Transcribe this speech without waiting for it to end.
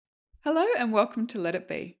Hello and welcome to Let It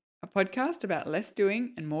Be, a podcast about less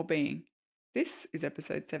doing and more being. This is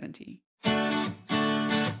episode 70.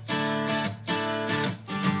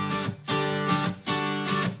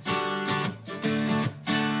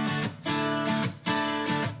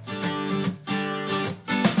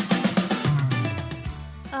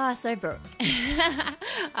 So Brooke,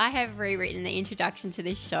 I have rewritten the introduction to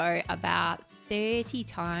this show about 30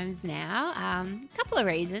 times now. A couple of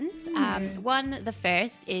reasons. One, the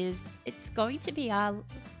first is it's going to be our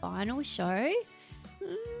final show.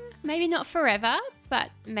 Maybe not forever,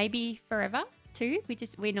 but maybe forever too.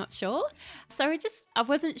 We're not sure. So I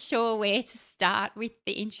wasn't sure where to start with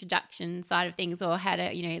the introduction side of things or how to,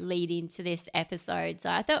 lead into this episode. So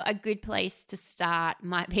I thought a good place to start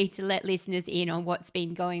might be to let listeners in on what's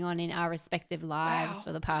been going on in our respective lives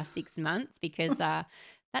for the past 6 months, because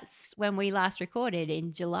that's when we last recorded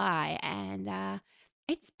in July, and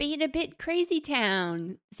it's been a bit crazy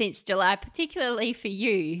town since July, particularly for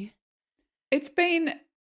you. It's been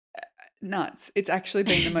nuts. It's actually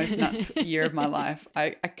been the most nuts year of my life.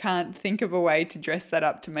 I can't think of a way to dress that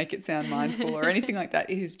up to make it sound mindful or anything like that.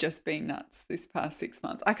 It has just been nuts this past 6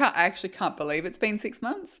 months. I actually can't believe it's been 6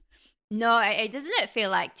 months. No, doesn't it feel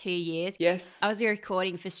like 2 years? Yes. I was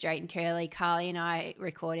recording for Straight and Curly. Carly and I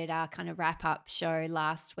recorded our kind of wrap-up show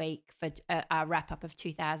last week for our wrap-up of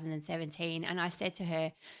 2017. And I said to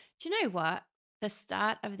her, do you know what? The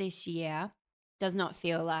start of this year does not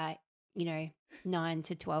feel like, 9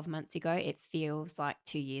 to 12 months ago. It feels like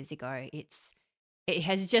 2 years ago. It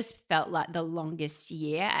has just felt like the longest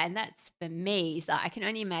year. And that's for me. So I can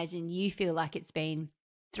only imagine you feel like it's been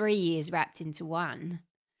 3 years wrapped into one.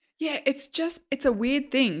 Yeah, it's a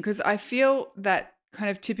weird thing because I feel that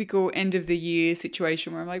kind of typical end of the year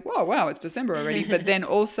situation where I'm like, whoa, wow, it's December already. But then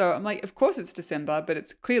also I'm like, of course it's December, but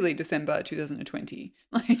it's clearly December 2020.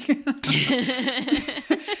 Like, because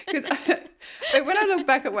when I look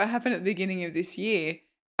back at what happened at the beginning of this year,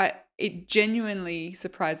 it genuinely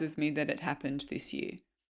surprises me that it happened this year.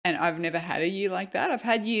 And I've never had a year like that. I've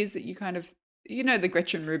had years that you kind of, the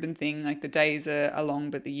Gretchen Rubin thing, like the days are long,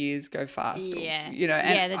 but the years go fast. Yeah.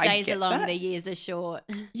 And the I days are get long, that. the years are short.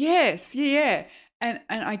 Yes, yeah. And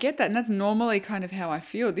I get that. And that's normally kind of how I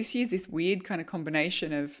feel. This year's this weird kind of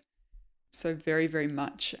combination of so very, very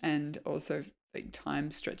much and also like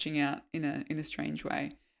time stretching out in a strange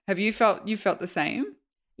way. Have you felt the same?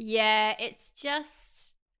 Yeah, it's just,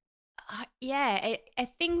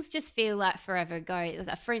 things just feel like forever ago.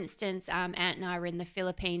 For instance, Ant and I were in the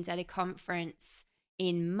Philippines at a conference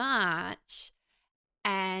in March,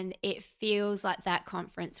 and it feels like that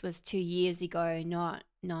conference was 2 years ago, not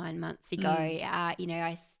 9 months ago.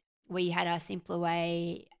 We had our Simpler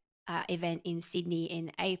Way event in Sydney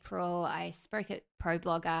in April. I spoke at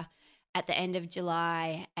ProBlogger at the end of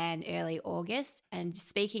July and early August. And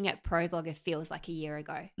speaking at ProBlogger feels like a year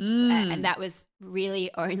ago. And that was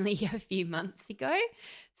really only a few months ago.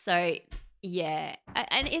 So, yeah.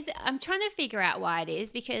 And I'm trying to figure out why it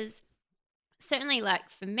is, because certainly, like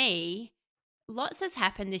for me, lots has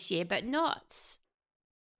happened this year, but not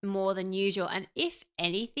more than usual. And if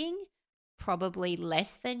anything, probably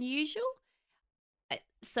less than usual.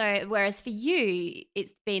 So whereas for you,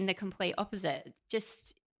 it's been the complete opposite.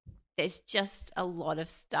 There's just a lot of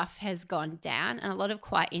stuff has gone down, and a lot of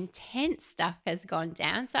quite intense stuff has gone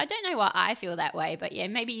down. So I don't know why I feel that way, but yeah,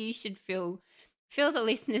 maybe you should fill the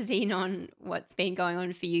listeners in on what's been going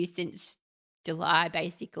on for you since July,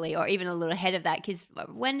 basically, or even a little ahead of that. Because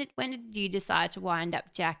when did you decide to wind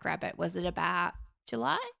up Jackrabbit? Was it about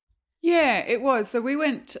July? Yeah, it was. So we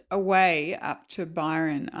went away up to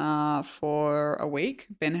Byron for a week.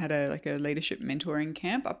 Ben had a leadership mentoring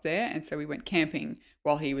camp up there, and so we went camping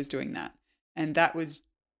while he was doing that. And that was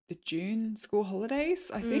the June school holidays,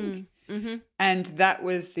 I think. Mm-hmm. And that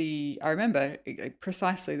was I remember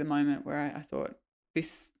precisely the moment where I thought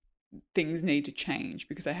things need to change,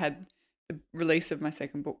 because I had the release of my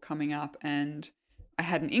second book coming up, and I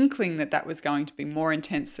had an inkling that was going to be more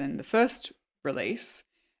intense than the first release.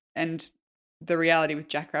 And the reality with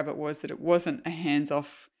Jackrabbit was that it wasn't a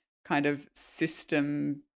hands-off kind of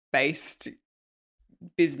system-based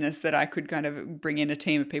business that I could kind of bring in a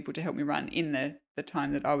team of people to help me run in the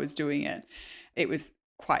time that I was doing it. It was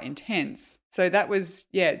quite intense. So that was,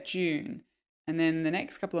 June. And then the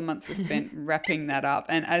next couple of months were spent wrapping that up.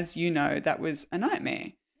 And as you know, that was a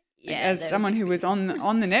nightmare. Yeah, as someone who was on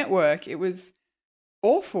the network, it was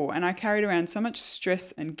awful. And I carried around so much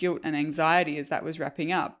stress and guilt and anxiety as that was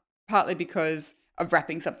wrapping up, partly because of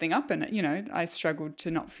wrapping something up. And, I struggled to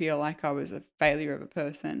not feel like I was a failure of a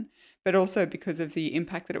person, but also because of the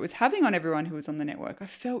impact that it was having on everyone who was on the network. I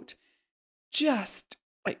felt just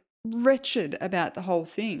like wretched about the whole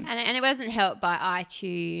thing. And it wasn't helped by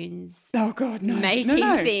iTunes Oh God, no, making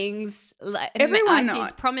no. things like Everyone,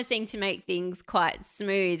 iTunes promising to make things quite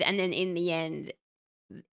smooth, and then in the end,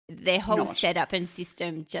 their whole not. setup and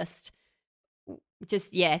system just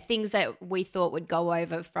things that we thought would go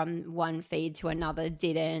over from one feed to another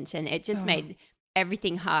didn't, and it just made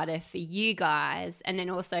everything harder for you guys, and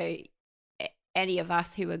then also any of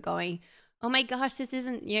us who were going, oh my gosh, this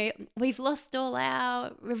isn't, we've lost all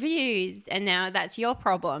our reviews, and now that's your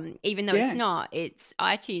problem, even though it's not, it's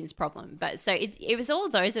iTunes' problem. But so it was all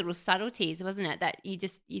those little subtleties, wasn't it, that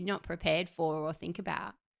you're not prepared for or think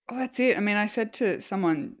about. Oh, that's it. I mean, I said to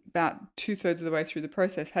someone about 2/3 of the way through the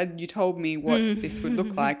process, had you told me what this would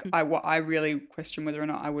look like, I really question whether or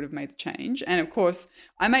not I would have made the change. And of course,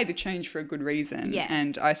 I made the change for a good reason,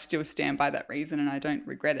 and I still stand by that reason, and I don't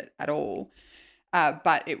regret it at all.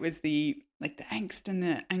 But it was the angst and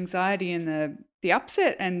the anxiety and the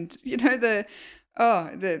upset, and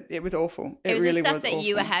it was awful. It really was awful. The stuff that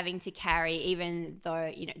you were having to carry, even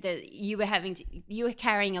though you were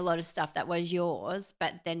carrying a lot of stuff that was yours,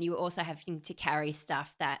 but then you were also having to carry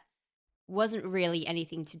stuff that wasn't really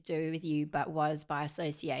anything to do with you, but was by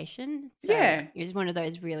association. So it was one of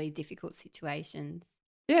those really difficult situations.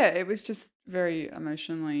 Yeah, it was just very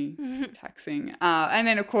emotionally taxing. And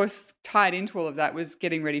then, of course, tied into all of that was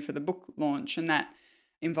getting ready for the book launch, and that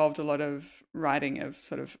involved a lot of writing of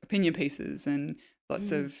sort of opinion pieces and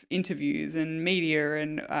lots of interviews and media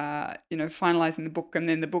and, finalising the book. And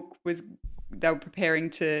then they were preparing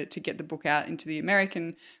to get the book out into the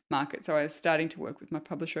American market. So I was starting to work with my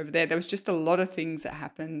publisher over there. There was just a lot of things that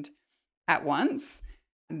happened at once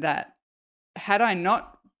that, had I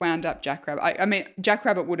not wound up Jackrabbit, I mean,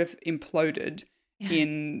 Jackrabbit would have imploded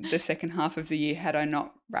in the second half of the year had I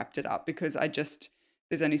not wrapped it up, because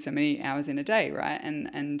there's only so many hours in a day, right?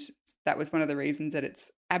 And that was one of the reasons that it's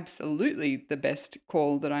absolutely the best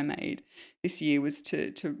call that I made this year, was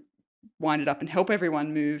to wind it up and help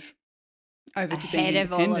everyone move over to being independent.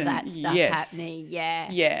 Ahead of all of that stuff happening,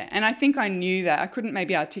 Yeah, and I think I knew that. I couldn't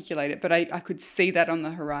maybe articulate it, but I could see that on the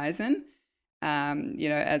horizon.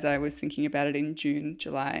 As I was thinking about it in June,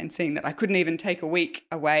 July, and seeing that I couldn't even take a week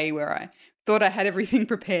away where I thought I had everything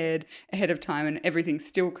prepared ahead of time, and everything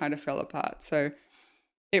still kind of fell apart. So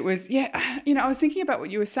it was, I was thinking about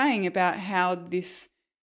what you were saying about how this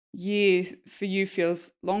year for you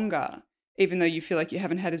feels longer, even though you feel like you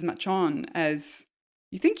haven't had as much on as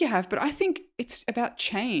you think you have. But I think it's about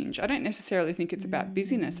change. I don't necessarily think it's about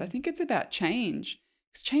busyness. I think it's about change,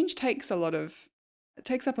 because change takes up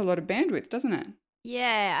a lot of bandwidth, doesn't it?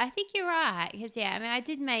 Yeah, I think you're right. Because, I mean,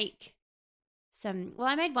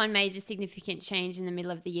 I made one major significant change in the middle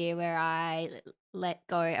of the year where I let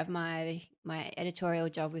go of my editorial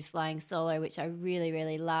job with Flying Solo, which I really,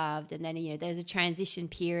 really loved. And then, there's a transition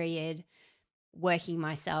period working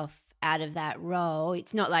myself out of that role.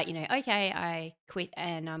 It's not like, okay, I quit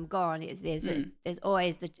and I'm gone. There's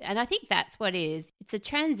always and I think that's what it is. It's a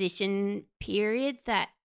transition period that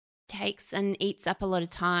takes and eats up a lot of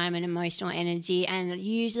time and emotional energy, and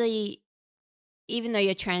usually, even though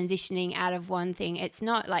you're transitioning out of one thing, it's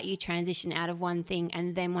not like you transition out of one thing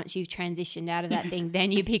and then once you've transitioned out of that thing,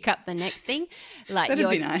 then you pick up the next thing. Like, that'd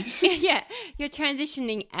be nice. Yeah, you're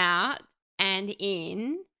transitioning out and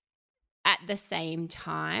in at the same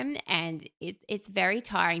time, and it's very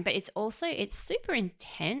tiring, but it's super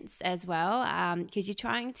intense as well, because you're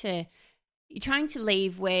trying to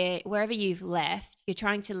leave wherever you've left, you're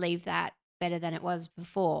trying to leave that better than it was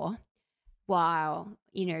before, while,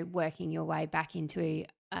 working your way back into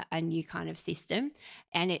a new kind of system.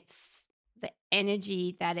 And it's the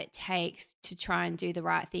energy that it takes to try and do the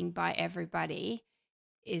right thing by everybody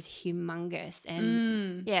is humongous.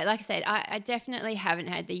 And like I said, I definitely haven't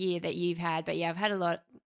had the year that you've had, but I've had a lot.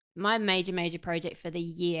 My major project for the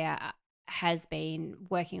year has been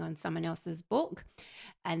working on someone else's book,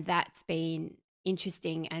 and that's been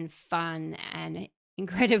interesting and fun and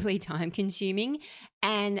incredibly time consuming,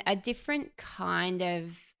 and a different kind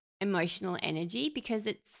of emotional energy, because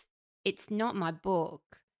it's not my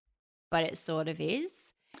book, but it sort of is.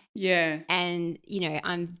 Yeah. And,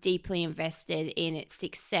 I'm deeply invested in its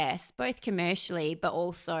success, both commercially, but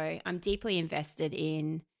also I'm deeply invested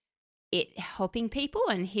in it helping people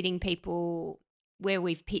and hitting people where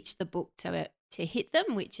we've pitched the book to hit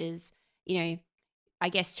them, which is, I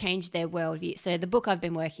guess, change their worldview. So the book I've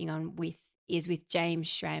been working on is with James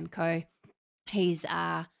Schramko. He's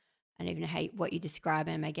I don't even know what you describe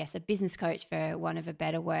him, I guess, a business coach, for want of a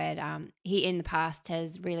better word. He in the past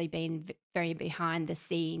has really been very behind the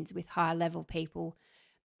scenes with high level people,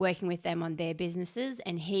 working with them on their businesses,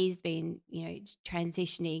 and he's been,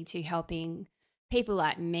 transitioning to helping people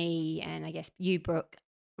like me and I guess you, Brooke,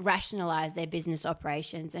 rationalize their business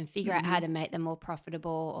operations and figure out how Hmm. to make them more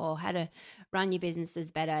profitable or how to run your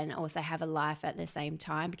businesses better and also have a life at the same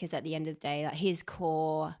time. Because at the end of the day, like his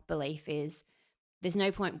core belief is there's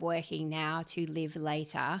no point working now to live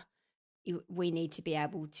later. We need to be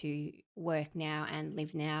able to work now and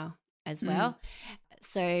live now as Mm. well.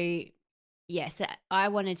 So, yes, I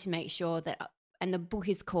wanted to make sure that, and the book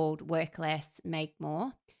is called Work Less, Make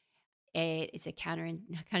More. It's a counter, and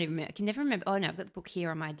I can't even remember. I can never remember. Oh no, I've got the book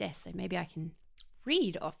here on my desk, so maybe I can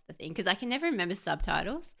read off the thing because I can never remember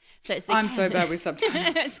subtitles. So it's the I'm so bad with it's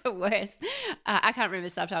subtitles. the worst. I can't remember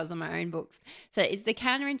subtitles on my own books. So it's the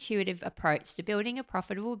counterintuitive approach to building a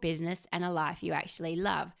profitable business and a life you actually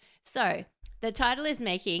love. So the title is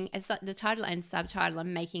the title and subtitle are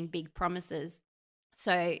making big promises.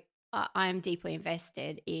 So I'm deeply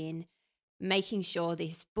invested in making sure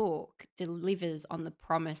this book delivers on the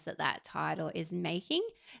promise that that title is making.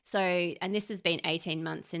 So, and this has been 18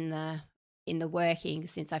 months in the working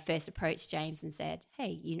since I first approached James and said,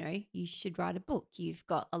 "Hey, you should write a book. You've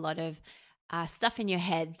got a lot of stuff in your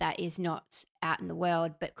head that is not out in the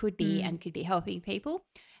world, but could be Mm. and could be helping people."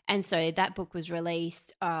 And so that book was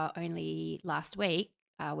released only last week.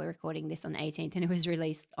 We're recording this on the 18th, and it was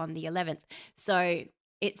released on the 11th. So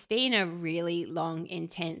it's been a really long,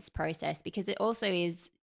 intense process because it also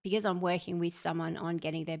is because I'm working with someone on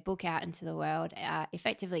getting their book out into the world,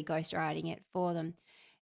 effectively ghostwriting it for them.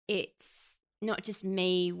 It's not just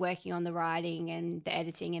me working on the writing and the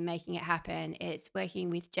editing and making it happen. It's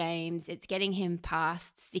working with James. It's getting him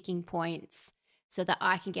past sticking points so that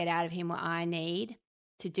I can get out of him what I need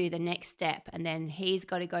to do the next step. And then he's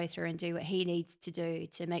got to go through and do what he needs to do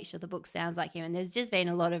to make sure the book sounds like him. And there's just been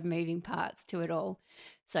a lot of moving parts to it all.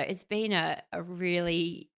 So it's been a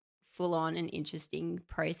really full on and interesting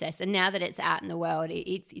process. And now that it's out in the world,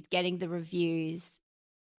 it's getting the reviews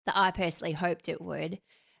that I personally hoped it would.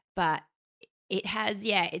 But it has,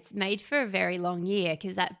 yeah, it's made for a very long year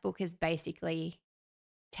because that book has basically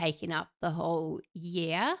taken up the whole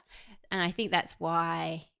year. And I think that's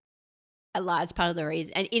why a large part of the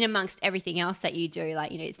reason, and in amongst everything else that you do,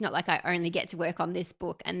 like, it's not like I only get to work on this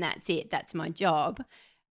book and that's it, that's my job.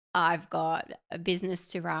 I've got a business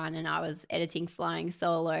to run and I was editing Flying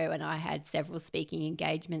Solo and I had several speaking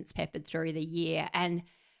engagements peppered through the year. And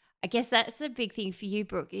I guess that's a big thing for you,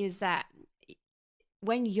 Brooke, is that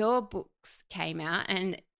when your books came out,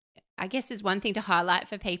 and I guess there's one thing to highlight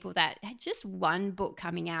for people that just one book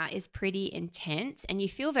coming out is pretty intense and you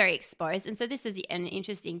feel very exposed. And so this is an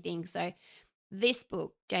interesting thing. So this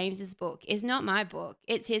book, James's book, is not my book.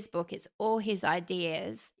 It's his book. It's all his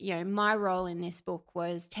ideas. My role in this book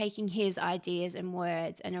was taking his ideas and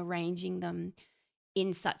words and arranging them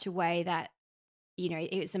in such a way that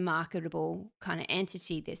it's a marketable kind of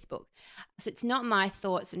entity, this book. So it's not my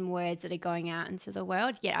thoughts and words that are going out into the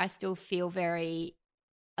world, yet I still feel a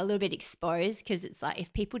little bit exposed because it's like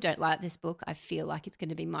if people don't like this book, I feel like it's going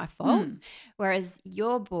to be my fault. Mm. Whereas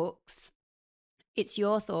your books, it's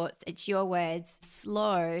your thoughts, it's your words.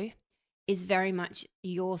 Slow is very much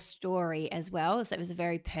your story as well. So it was a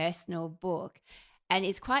very personal book. And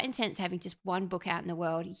it's quite intense having just one book out in the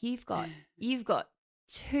world. You've got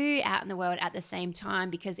two out in the world at the same time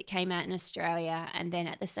because it came out in Australia and then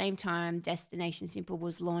at the same time Destination Simple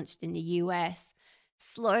was launched in the US.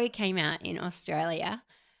 Slow came out in Australia.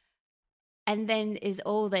 And then is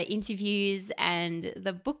all the interviews and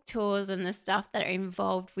the book tours and the stuff that are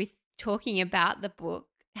involved with talking about the book.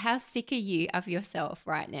 How sick are you of yourself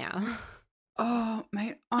right now? Oh,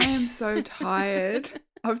 mate, I am so tired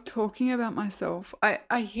of talking about myself.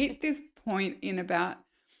 I hit this point in about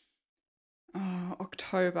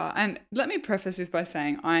October. And let me preface this by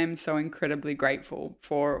saying I am so incredibly grateful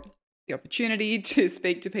for the opportunity to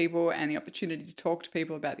speak to people and the opportunity to talk to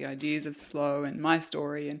people about the ideas of slow and my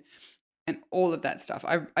story and all of that stuff.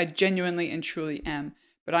 I genuinely and truly am.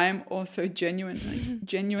 But I am also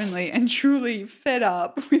genuinely and truly fed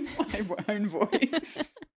up with my own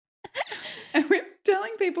voice. And with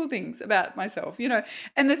telling people things about myself,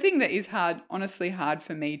 And the thing that is hard, honestly hard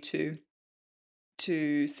for me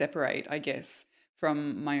to separate, I guess,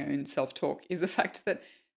 from my own self-talk is the fact that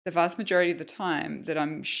the vast majority of the time that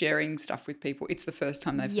I'm sharing stuff with people, it's the first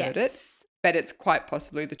time they've heard it, Yes. but it's quite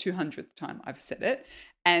possibly the 200th time I've said it.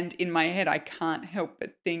 And in my head, I can't help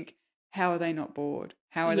but think, how are they not bored?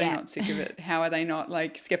 How are they Yeah. not sick of it? How are they not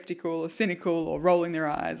like skeptical or cynical or rolling their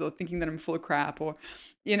eyes or thinking that I'm full of crap or,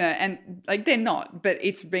 and like they're not, but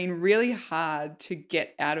it's been really hard to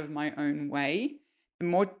get out of my own way. The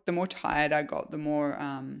more tired I got, the more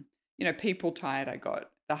people tired I got,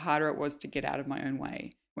 the harder it was to get out of my own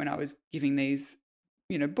way when I was giving these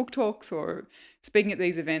book talks or speaking at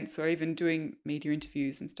these events or even doing media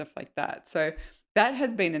interviews and stuff like that. So that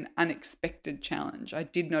has been an unexpected challenge. I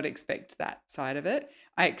did not expect that side of it.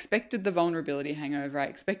 I expected the vulnerability hangover. I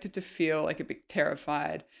expected to feel like a bit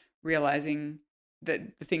terrified, realizing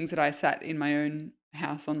that the things that I sat in my own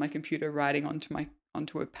house on my computer writing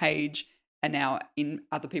onto a page are now in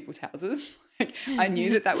other people's houses. Like, I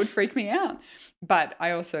knew that would freak me out, but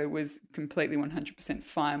I also was completely 100%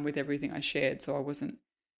 fine with everything I shared. So it wasn't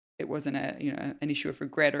an issue of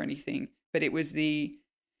regret or anything, but it was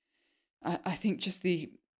I think just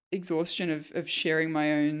the exhaustion of sharing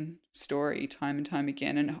my own story time and time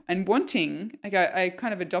again, and wanting, like, I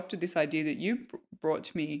kind of adopted this idea that you brought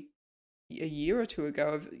to me a year or two ago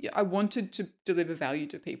of, I wanted to deliver value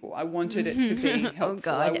to people. I wanted it to be helpful. Oh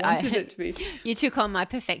God, I wanted it to be. You took on my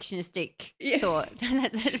perfectionistic thought.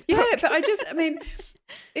 Yeah, but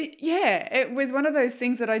it was one of those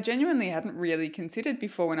things that I genuinely hadn't really considered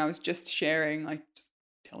before when I was just sharing, like just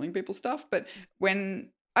telling people stuff. But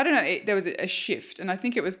when, I don't know, there was a shift, and I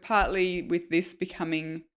think it was partly with this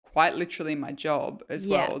becoming quite literally my job as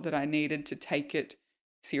well, that I needed to take it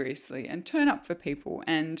seriously and turn up for people.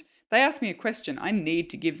 And they asked me a question, I need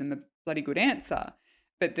to give them a bloody good answer.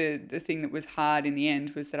 But the thing that was hard in the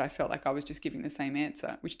end was that I felt like I was just giving the same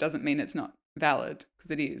answer, which doesn't mean it's not valid,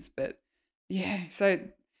 because it is. But yeah, so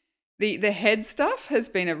the head stuff has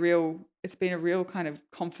been a real kind of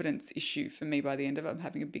confidence issue for me by the end of it. I'm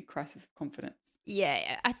having a big crisis of confidence.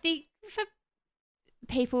 Yeah, I think for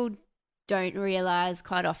people don't realize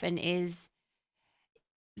quite often is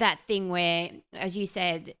that thing where, as you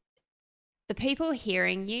said, the people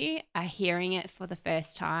hearing you are hearing it for the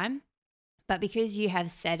first time, but because you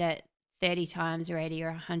have said it 30 times already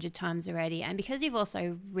or 100 times already, and because you've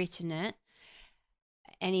also written it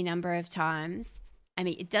any number of times, I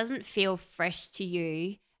mean, it doesn't feel fresh to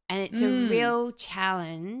you, and it's a real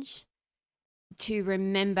challenge to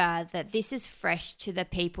remember that this is fresh to the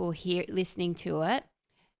people here listening to it,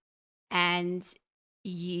 and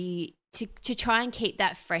you to try and keep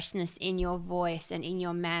that freshness in your voice and in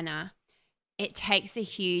your manner. It takes a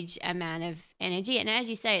huge amount of energy. And as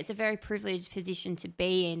you say, it's a very privileged position to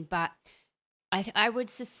be in, but I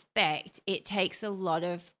would suspect it takes a lot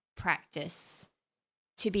of practice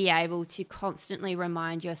to be able to constantly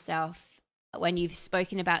remind yourself when you've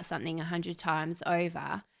spoken about something 100 times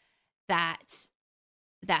over, that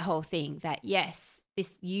whole thing, that yes,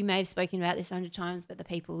 this, you may have spoken about this 100 times, but the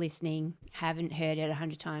people listening haven't heard it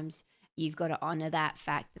 100 times. You've got to honor that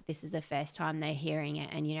fact that this is the first time they're hearing it.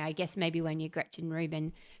 And, I guess maybe when you're Gretchen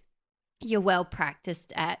Rubin, you're well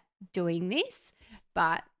practiced at doing this,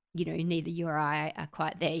 but, neither you or I are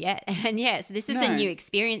quite there yet. And so this is a new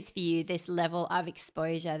experience for you, this level of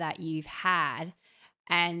exposure that you've had.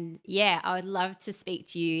 And I would love to speak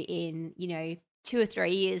to you in, 2 or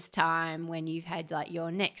 3 years' time when you've had like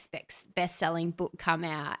your next best-selling book come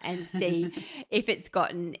out and see if it's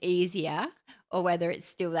gotten easier or whether it's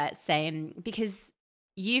still that same, because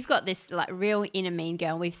you've got this like real inner mean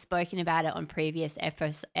girl. We've spoken about it on previous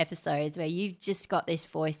episodes where you've just got this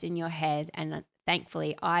voice in your head, and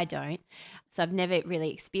thankfully I don't. So I've never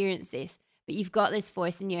really experienced this, but you've got this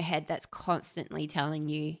voice in your head that's constantly telling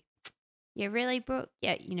you, yeah, really, Brooke?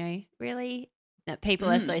 Yeah, really? No, people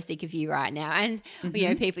are so sick of you right now. And,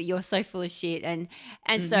 people, you're so full of shit. And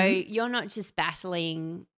so you're not just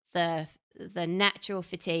battling the natural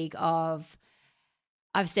fatigue of,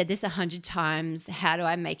 I've said this 100 times, how do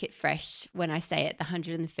I make it fresh when I say it the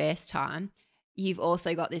 101st time? You've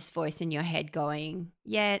also got this voice in your head going,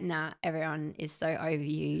 yeah, nah, everyone is so over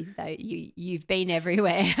you, that you've been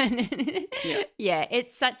everywhere. Yeah,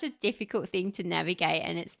 it's such a difficult thing to navigate,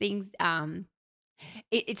 and it's things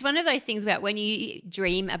it's one of those things about when you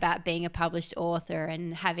dream about being a published author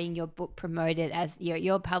and having your book promoted, as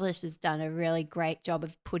your publisher's done a really great job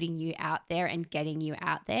of putting you out there and getting you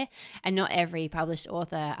out there. And not every published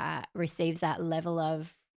author receives that level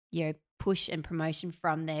of, push and promotion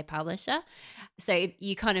from their publisher. So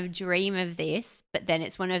you kind of dream of this, but then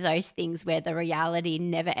it's one of those things where the reality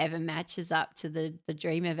never ever matches up to the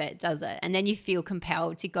dream of it, does it? And then you feel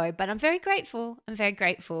compelled to go, but I'm very grateful.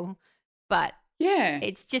 But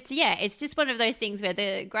it's just one of those things where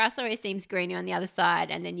the grass always seems greener on the other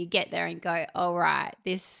side, and then you get there and go, all right,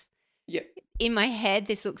 this in my head,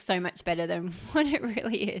 this looks so much better than what it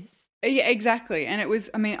really is. Yeah, exactly. And it was,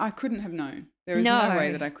 I couldn't have known. There was no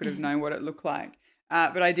way that I could have known what it looked like.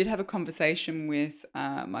 But I did have a conversation with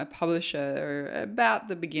my publisher about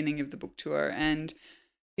the beginning of the book tour, and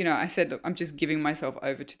I said, look, I'm just giving myself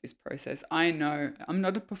over to this process. I know I'm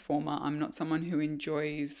not a performer. I'm not someone who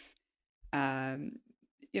enjoys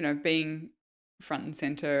being front and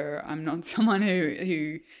center. I'm not someone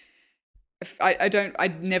who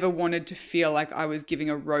I never wanted to feel like I was giving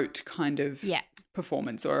a rote kind of Yeah.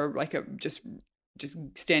 performance, or like a just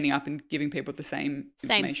standing up and giving people the same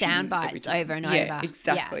information sound every bites time. over and Yeah, over.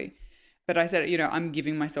 exactly. But I said, I'm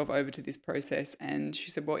giving myself over to this process. And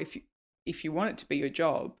she said, well, if you want it to be your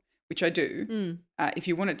job, which I do, Mm. if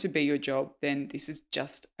you want it to be your job, then this is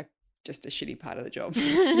just a shitty part of the job,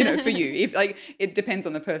 for you. If like, it depends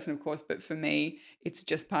on the person, of course, but for me, it's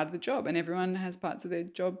just part of the job. And everyone has parts of their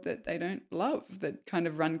job that they don't love, that kind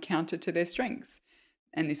of run counter to their strengths.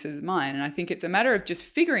 And this is mine. And I think it's a matter of just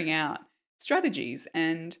figuring out strategies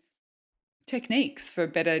and techniques for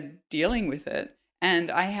better dealing with it.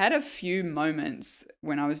 And I had a few moments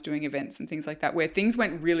when I was doing events and things like that where things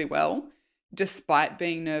went really well, despite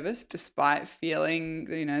being nervous, despite feeling,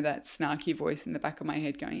 that snarky voice in the back of my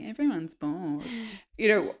head going, everyone's bored.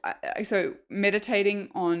 So meditating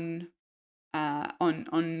on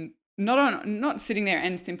not sitting there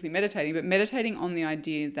and simply meditating, but meditating on the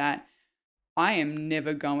idea that I am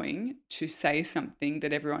never going to say something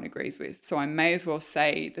that everyone agrees with. So I may as well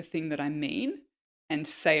say the thing that I mean and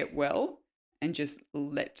say it well and just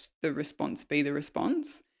let the response be the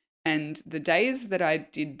response. And the days that I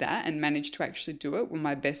did that and managed to actually do it were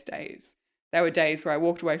my best days. They were days where I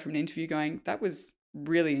walked away from an interview going, that was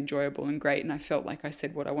really enjoyable and great, and I felt like I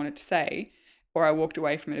said what I wanted to say. Or I walked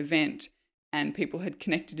away from an event and people had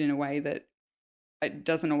connected in a way that it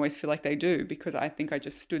doesn't always feel like they do, because I think I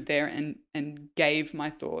just stood there and gave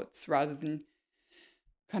my thoughts rather than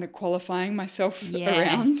kind of qualifying myself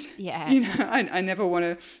around. Yeah. I never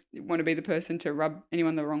want to be the person to rub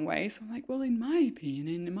anyone the wrong way. So I'm like, well, in my opinion,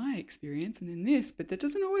 and in my experience, and in this, but that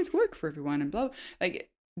doesn't always work for everyone, and blah,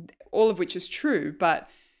 like all of which is true. But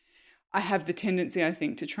I have the tendency, I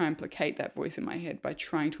think, to try and placate that voice in my head by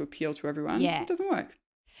trying to appeal to everyone. Yeah. It doesn't work.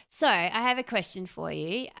 So I have a question for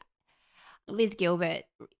you. Liz Gilbert,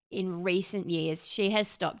 in recent years, she has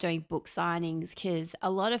stopped doing book signings because a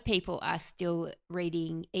lot of people are still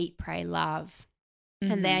reading Eat, Pray, Love.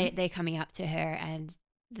 Mm-hmm. And they're coming up to her and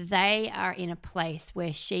they are in a place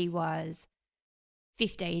where she was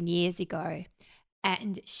 15 years ago,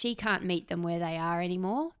 and she can't meet them where they are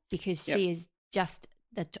anymore because she is just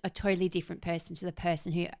a totally different person to the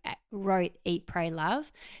person who wrote Eat, Pray,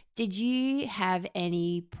 Love. Did you have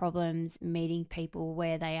any problems meeting people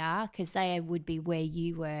where they are? Because they would be where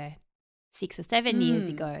you were 6 or 7 years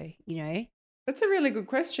ago, That's a really good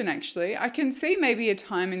question, actually. I can see maybe a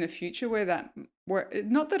time in the future where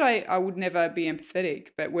not that I would never be empathetic,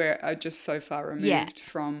 but where I'm just so far removed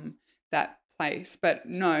from that place. But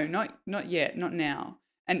no, not yet, not now.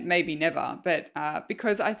 And maybe never, but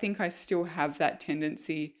because I think I still have that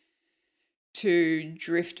tendency to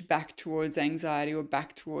drift back towards anxiety or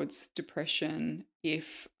back towards depression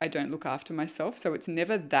if I don't look after myself. So it's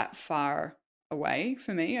never that far away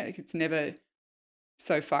for me. It's never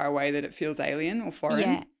so far away that it feels alien or foreign.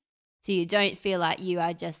 Yeah. So you don't feel like you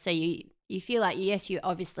are just, so you feel like, yes,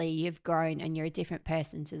 you've grown and you're a different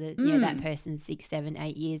person to that person 6, 7,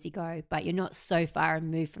 8 years ago, but you're not so far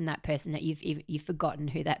removed from that person that you've forgotten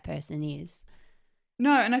who that person is.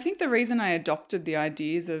 No, and I think the reason I adopted the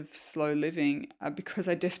ideas of slow living because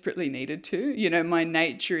I desperately needed to. My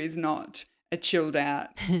nature is not a chilled out,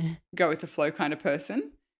 go with the flow kind of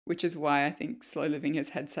person, which is why I think slow living has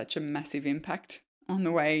had such a massive impact on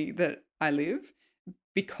the way that I live,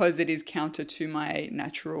 because it is counter to my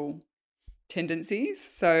natural tendencies.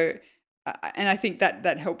 So, and I think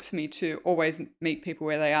that helps me to always meet people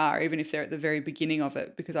where they are, even if they're at the very beginning of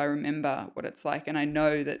it, because I remember what it's like. And I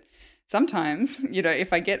know that sometimes,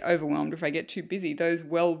 if I get overwhelmed, if I get too busy, those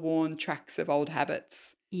well-worn tracks of old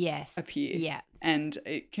habits appear. Yeah. And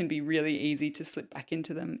it can be really easy to slip back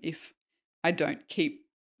into them if I don't keep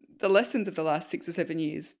the lessons of the last 6 or 7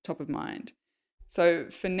 years top of mind. So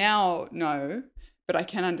for now, no. But I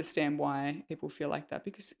can understand why people feel like that,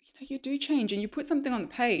 because you do change and you put something on the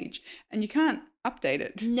page and you can't update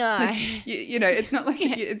it. No. It's not like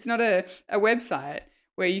it's not a website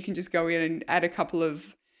where you can just go in and add a couple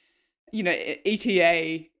of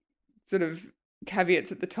ETA sort of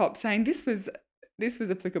caveats at the top saying this was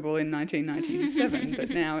applicable in 1997, but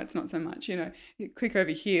now it's not so much. You click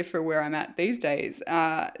over here for where I'm at these days.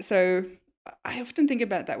 So I often think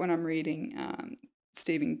about that when I'm reading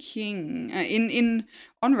Stephen King.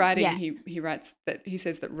 On writing, he writes that he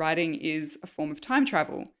says that writing is a form of time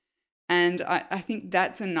travel. And I think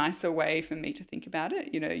that's a nicer way for me to think about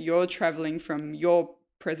it. You're traveling from your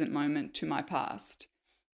present moment to my past.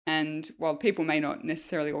 And while people may not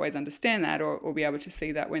necessarily always understand that or be able to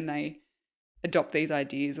see that when they adopt these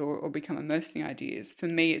ideas or become immersed in ideas. For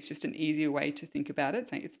me, it's just an easier way to think about it,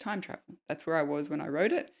 saying it's time travel. That's where I was when I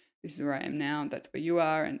wrote it. This is where I am now. That's where you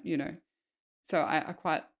are. And, so I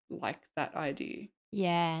quite like that idea.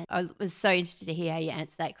 Yeah, I was so interested to hear how you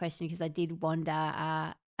answer that question because I did wonder.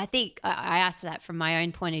 I think I asked for that from my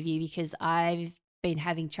own point of view because I've been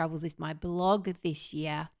having troubles with my blog this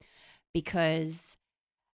year because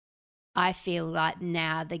I feel like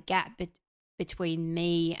now the gap between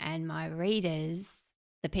me and my readers,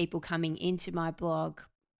 the people coming into my blog,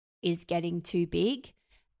 is getting too big.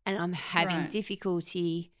 And I'm having Right.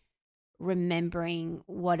 difficulty remembering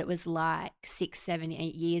what it was like 6, 7,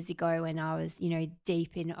 8 years ago when I was,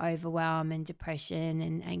 deep in overwhelm and depression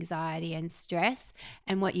and anxiety and stress.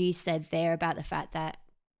 And what you said there about the fact that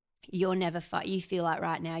you're never far, you feel like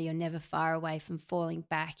right now you're never far away from falling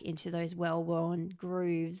back into those well-worn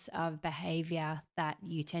grooves of behavior that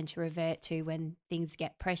you tend to revert to when things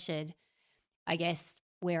get pressured. I guess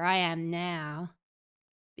where I am now,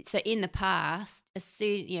 so in the past, as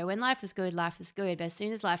soon, when life was good, but as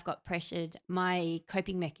soon as life got pressured, my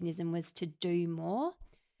coping mechanism was to do more.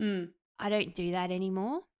 Mm. I don't do that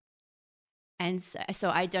anymore. And so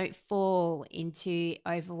I don't fall into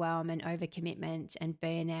overwhelm and overcommitment and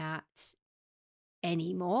burnout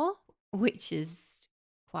anymore, which is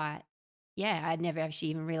quite, I'd never actually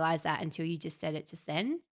even realized that until you just said it just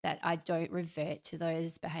then, that I don't revert to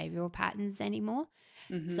those behavioral patterns anymore.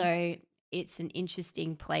 Mm-hmm. So it's an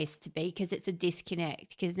interesting place to be because it's a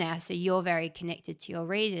disconnect because now, so you're very connected to your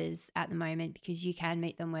readers at the moment because you can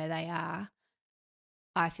meet them where they are.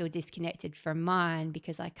 I feel disconnected from mine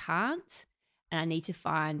because I can't. And I need to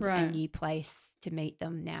find a Right. new place to meet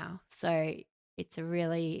them now. So it's a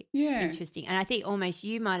really Yeah. interesting. And I think almost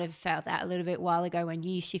you might have felt that a little bit while ago when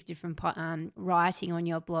you shifted from writing on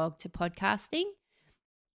your blog to podcasting.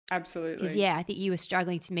 Absolutely. Because, I think you were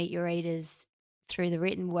struggling to meet your readers through the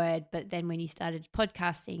written word. But then when you started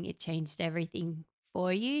podcasting, it changed everything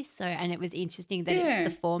for you. So, and it was interesting that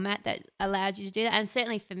it's the format that allowed you to do that. And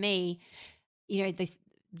certainly for me,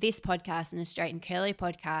 this podcast and the Straight and Curly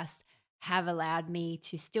podcast have allowed me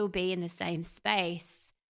to still be in the same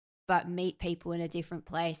space, but meet people in a different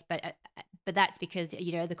place. But that's because,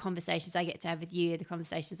 the conversations I get to have with you, the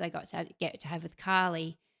conversations I get to have with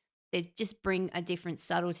Carly, they just bring a different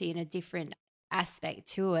subtlety and a different aspect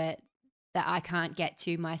to it that I can't get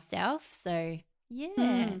to myself. So,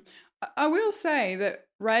 I will say that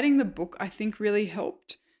writing the book, I think, really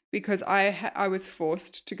helped because I was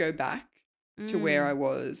forced to go back to where I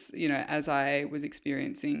was, as I was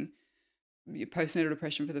experiencing postnatal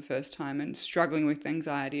depression for the first time and struggling with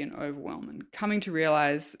anxiety and overwhelm and coming to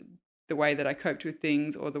realize the way that I coped with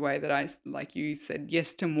things or the way that I, like you said,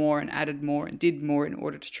 yes to more and added more and did more in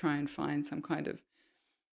order to try and find some kind of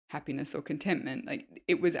happiness or contentment. Like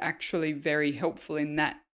it was actually very helpful in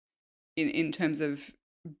that, in terms of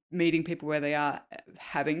meeting people where they are,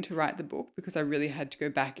 having to write the book, because I really had to go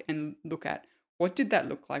back and look at what did that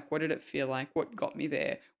look like? What did it feel like? What got me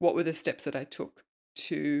there? What were the steps that I took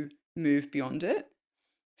to move beyond it?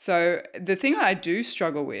 So the thing I do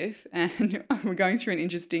struggle with, and we're going through an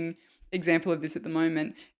interesting example of this at the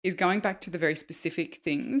moment, is going back to the very specific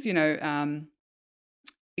things,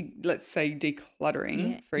 let's say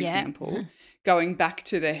decluttering, for example, going back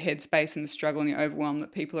to the headspace and the struggle and the overwhelm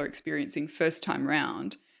that people are experiencing first time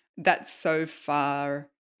round. That's so far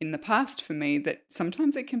in the past for me that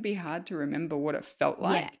sometimes it can be hard to remember what it felt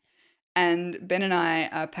like. Yeah. And Ben and I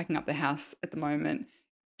are packing up the house at the moment,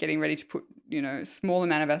 getting ready to put, a small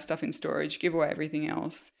amount of our stuff in storage, give away everything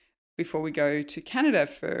else before we go to Canada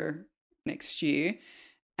for next year.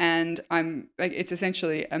 And I'm like, it's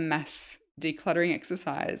essentially a mass decluttering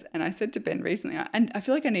exercise. And I said to Ben recently, and I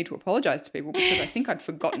feel like I need to apologize to people because I think I'd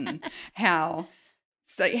forgotten how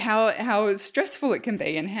stressful it can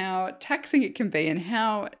be and how taxing it can be and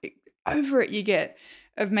how over it you get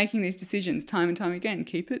of making these decisions time and time again.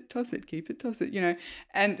 Keep it, toss it,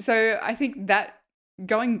 And so I think that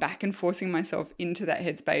going back and forcing myself into that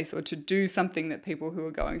headspace or to do something that people who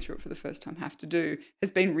are going through it for the first time have to do has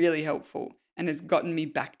been really helpful and has gotten me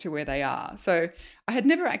back to where they are. So I had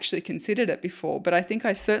never actually considered it before, but I think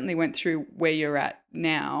I certainly went through where you're at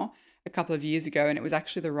now a couple of years ago, and it was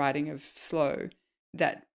actually the writing of Slow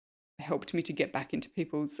that helped me to get back into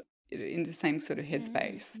in the same sort of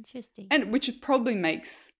headspace. Interesting. And which probably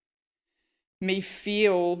makes me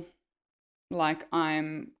feel like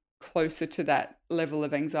I'm closer to that level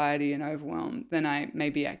of anxiety and overwhelm than I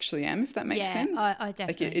maybe actually am, if that makes sense. I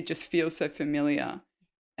definitely. Like it just feels so familiar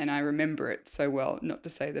and I remember it so well. Not to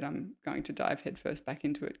say that I'm going to dive headfirst back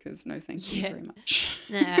into it, because no, thank you Yeah. very much.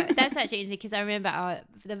 No, that's actually interesting because I remember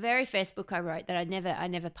the very first book I wrote that I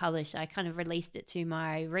never published. I kind of released it to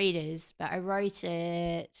my readers, but I wrote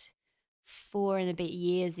it 4 and a bit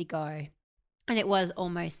years ago, and it was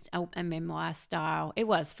almost a memoir style. It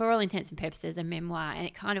was, for all intents and purposes, a memoir, and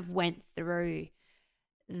it kind of went through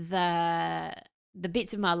the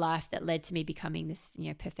bits of my life that led to me becoming this,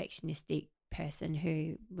 perfectionistic person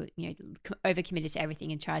who, overcommitted to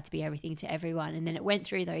everything and tried to be everything to everyone. And then it went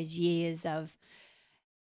through those years of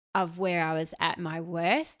where I was at my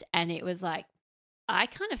worst, and it was like I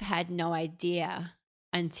kind of had no idea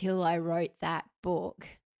until I wrote that book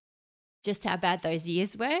just how bad those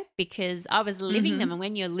years were, because I was living them. Hmm. And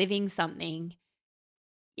when you're living something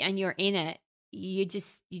and you're in it, you're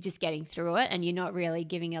just getting through it, and you're not really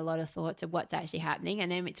giving a lot of thought to what's actually happening.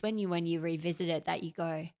 And then it's when you revisit it that you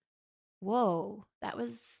go, whoa, that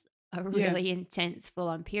was a Yeah. really intense full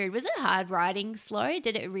on period. Was it hard writing slow?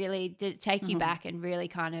 Did it take you Oh. back and really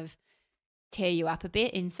kind of tear you up a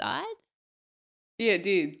bit inside? Yeah, it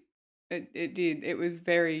did. It did. It was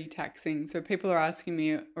very taxing. So people are asking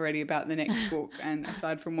me already about the next book, and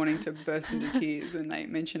aside from wanting to burst into tears when they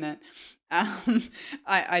mention it, um,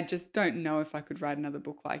 I just don't know if I could write another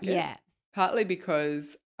book like it. Yeah. Partly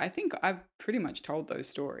because I think I've pretty much told those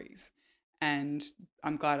stories, and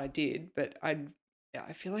I'm glad I did. But yeah,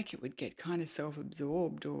 I feel like it would get kind of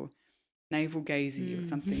self-absorbed or navel-gazy or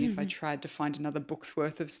something if I Mm. tried to find another book's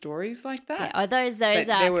worth of stories like Yeah, that. oh, those But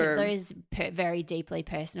there are were, very deeply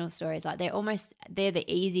personal stories. Like they're the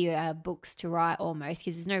easier books to write almost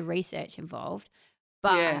because there's no research involved.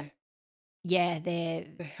 But yeah, yeah, they're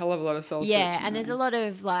a hell of a lot of soul yeah, searching and there's a there. lot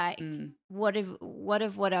of like Mm. what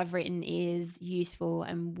I've written is useful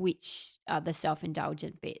and which are the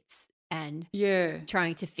self-indulgent bits, and Yeah.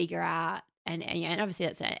 trying to figure out, and obviously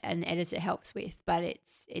that's an editor helps with, but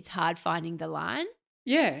it's hard finding the line.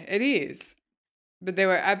 Yeah, it is. But there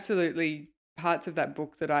were absolutely parts of that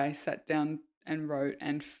book that I sat down and wrote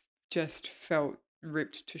and just felt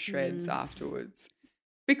ripped to shreds Mm. afterwards.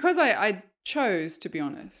 Because I chose, to be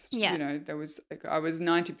honest. Yeah. There was like I was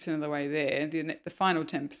 90% of the way there. The final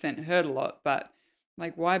 10% hurt a lot, but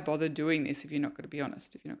like why bother doing this if you're not going to be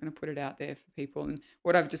honest, if you're not going to put it out there for people? And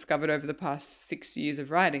what I've discovered over the past 6 years of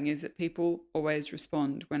writing is that people always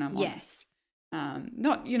respond when I'm honest. Yes.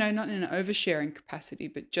 Not not in an oversharing capacity,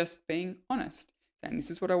 but just being honest. Saying this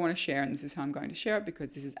is what I want to share and this is how I'm going to share it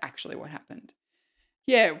because this is actually what happened.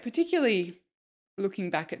 Yeah, particularly looking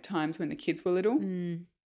back at times when the kids were little Mm.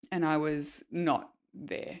 and I was not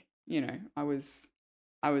there. I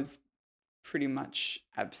was pretty much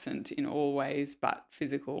absent in all ways but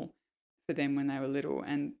physical for them when they were little.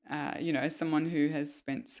 And as someone who has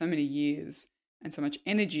spent so many years and so much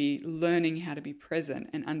energy learning how to be present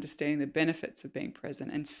and understanding the benefits of being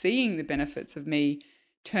present and seeing the benefits of me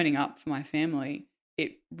turning up for my family,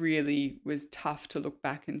 it really was tough to look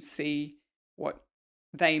back and see what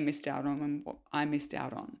they missed out on and what I missed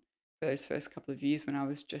out on for those first couple of years when I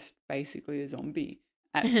was just basically a zombie.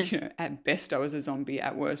 At best I was a zombie,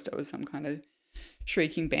 at worst I was some kind of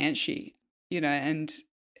shrieking banshee, and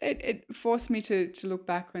it forced me to look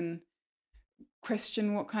back and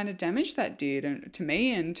question what kind of damage that did and to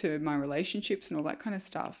me and to my relationships and all that kind of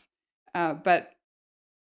stuff. But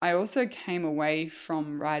I also came away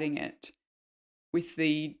from writing it with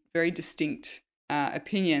the very distinct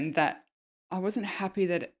opinion that I wasn't happy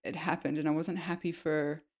that it happened, and I wasn't happy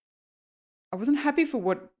for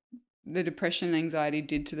what the depression and anxiety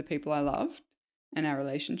did to the people I loved and our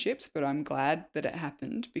relationships, but I'm glad that it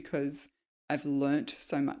happened because I've learnt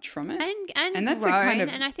so much from it. And And that's a kind grown.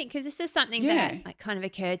 of, And I think because this is something yeah, that like, kind of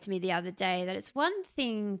occurred to me the other day, that it's one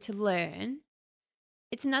thing to learn,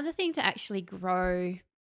 it's another thing to actually grow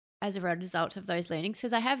as a result of those learnings.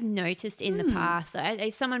 Because I have noticed in the mm, past,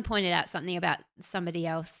 someone pointed out something about somebody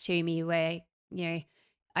else to me where,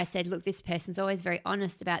 I said, look, this person's always very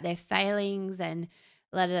honest about their failings and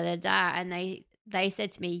la da da da. And they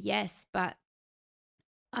said to me, yes, but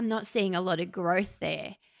I'm not seeing a lot of growth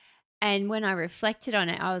there. And when I reflected on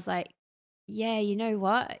it, I was like, yeah, you know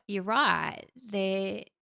what? You're right. They're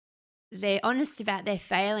honest about their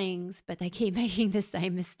failings, but they keep making the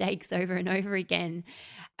same mistakes over and over again.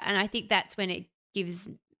 And I think that's when it gives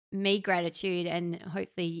me gratitude, and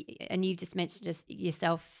hopefully, and you've just mentioned this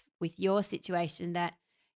yourself with your situation, that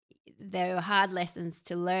there were hard lessons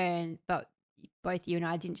to learn, but both you and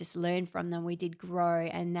I didn't just learn from them, we did grow.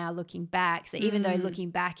 And now looking back, so even though mm, looking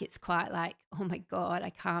back, it's quite like, oh my God, I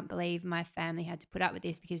can't believe my family had to put up with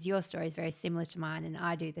this, because your story is very similar to mine and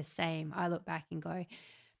I do the same. I look back and go,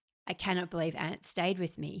 I cannot believe Aunt stayed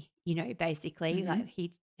with me, basically, Hmm. like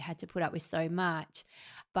he had to put up with so much.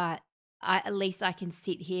 But at least I can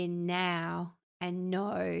sit here now and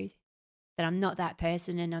know that I'm not that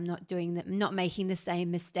person and I'm not doing that, not making the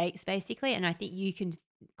same mistakes, basically. And I think you can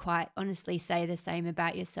quite honestly say the same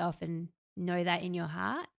about yourself and know that in your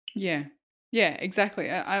heart. Yeah. Yeah, exactly.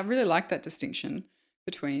 I really like that distinction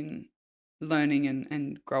between learning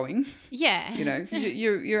and growing. You Yeah. know, 'cause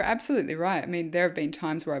you're absolutely right. I mean, there have been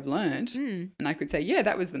times where I've learned Mm, and I could say, yeah,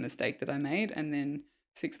 that was the mistake that I made. And then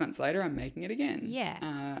 6 months later, I'm making it again.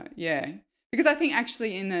 yeah. Yeah. Because I think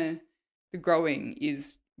actually in the growing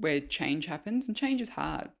is where change happens, and change is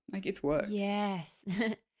hard. Like, it's work. Yes.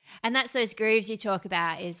 And that's those grooves you talk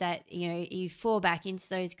about, is that, you fall back into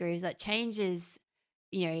those grooves. That changes,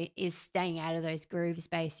 is staying out of those grooves,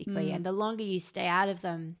 basically. And Mm, the longer you stay out of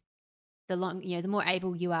them, the more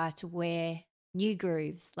able you are to wear new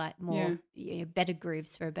grooves, like yeah. more, better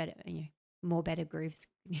grooves for a better, more better grooves.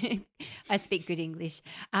 I speak good English.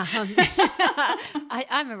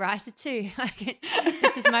 I'm a writer too.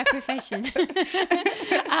 This is my profession.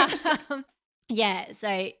 um, yeah.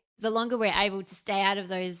 So the longer we're able to stay out of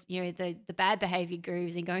those, the bad behavior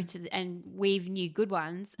grooves and go into and weave new good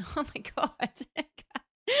ones. Oh my god.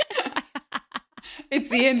 It's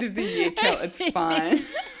the end of the year, Kel. It's It fine. is.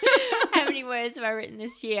 How many words have I written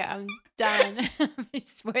this year? I'm done. How many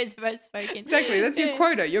words have I spoken? Exactly. That's your Yeah.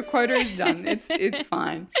 quota. Your quota is done. It's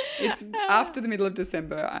fine. It's after the middle of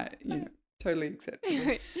December. Totally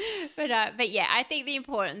acceptable. But yeah, I think the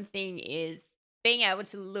important thing is being able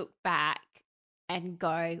to look back and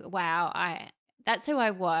go, wow, that's who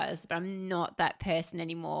I was, but I'm not that person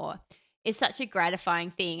anymore. It's such a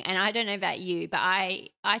gratifying thing. And I don't know about you, but I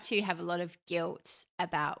too have a lot of guilt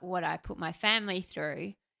about what I put my family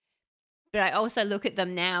through. But I also look at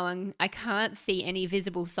them now and I can't see any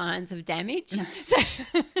visible signs of damage. No. So,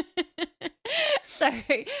 so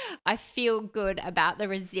I feel good about the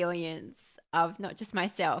resilience of not just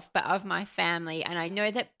myself, but of my family. And I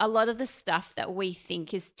know that a lot of the stuff that we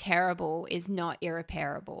think is terrible is not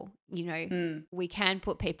irreparable. Mm, We can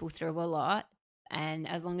put people through a lot. And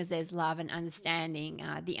as long as there's love and understanding,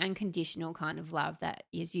 the unconditional kind of love that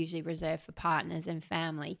is usually reserved for partners and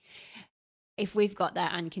family, if we've got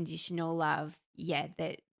that unconditional love, yeah,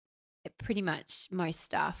 that pretty much most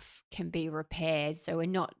stuff can be repaired. So we're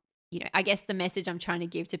not, I guess the message I'm trying to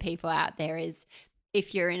give to people out there is,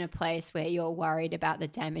 if you're in a place where you're worried about the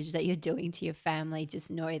damage that you're doing to your family,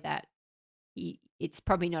 just know that it's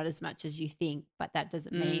probably not as much as you think, but that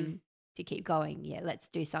doesn't mm, mean to keep going. Yeah, let's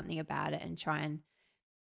do something about it and try and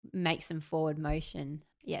make some forward motion.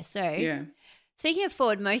 Yeah. So yeah. speaking of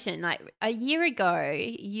forward motion, like a year ago,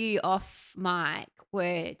 you off mic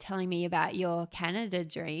were telling me about your Canada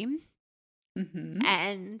dream, Hmm.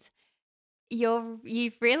 and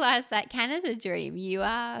you've realized that Canada dream. You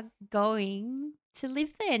are going to live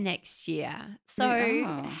there next year. We So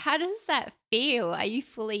are. how does that feel? Are you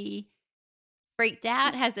fully freaked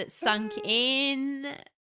out? Has it sunk Uh, in?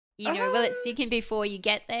 Will it uh, sink in before you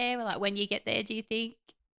get there? Like when you get there, do you think?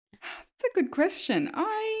 that's a good question.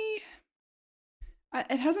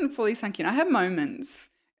 It hasn't fully sunk in. I have moments,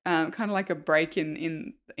 kind of like a break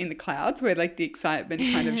in the clouds where like the excitement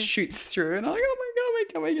kind of shoots through, and I'm like, oh my god,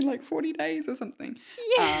 we're coming in like 40 days or something.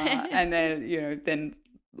 Yeah. And then then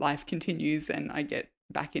life continues, and I get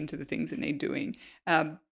back into the things that need doing.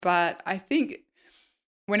 But I think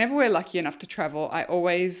whenever we're lucky enough to travel, I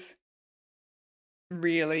always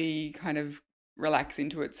really kind of relax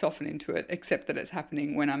into it, soften into it, accept that it's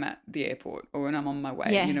happening when I'm at the airport or when I'm on my way,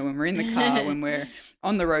 Yeah. when we're in the car, when we're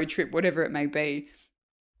on the road trip, whatever it may be.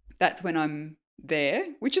 That's when I'm there,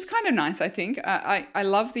 which is kind of nice, I think. I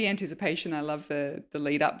love the anticipation. I love the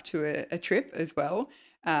lead up to a trip as well.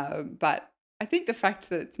 But I think the fact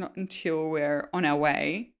that it's not until we're on our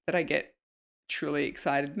way that I get truly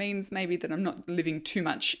excited means maybe that I'm not living too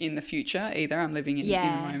much in the future either. I'm living in the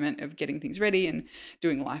Yeah. moment of getting things ready and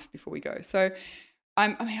doing life before we go. So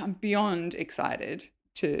I'm beyond excited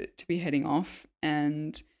to be heading off.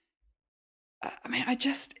 And I mean,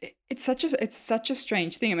 it's such a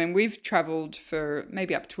strange thing. I mean, we've traveled for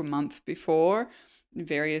maybe up to a month before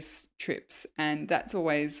various trips, and that's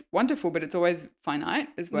always wonderful, but it's always finite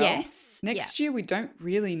as well. Yes. Yeah. Next year, we don't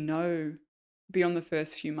really know beyond the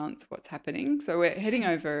first few months what's happening. So we're heading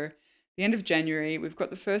over the end of January. We've got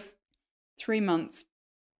the first 3 months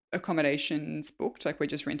accommodations booked, like we're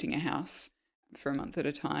just renting a house for a month at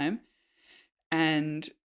a time, and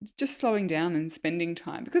just slowing down and spending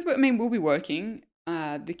time because I mean we'll be working.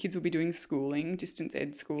 The kids will be doing schooling, distance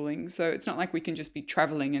ed schooling, so it's not like we can just be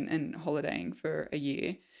traveling and holidaying for a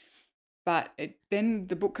year. But then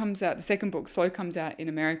the book comes out, the second book, Slow, comes out in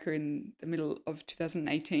America in the middle of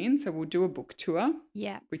 2018. So we'll do a book tour,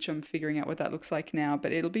 Yeah. which I'm figuring out what that looks like now,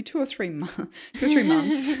 but it'll be 2 or 3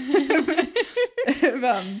 months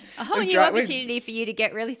A whole of new opportunity for you to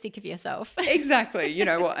get really sick of yourself. Exactly. You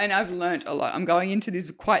know what? And I've learnt a lot. I'm going into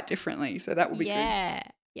this quite differently. So that will be good. Yeah.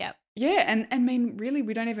 Yep. Yeah. And I mean, really,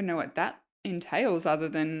 we don't even know what that entails other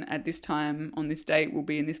than at this time on this date, we'll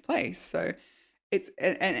be in this place. So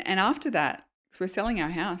and after that, because we're selling our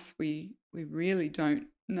house, we really don't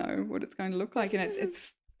know what it's going to look like. And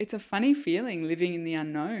it's a funny feeling living in the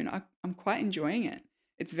unknown. I'm quite enjoying it.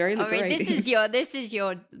 It's very I mean, liberating. this is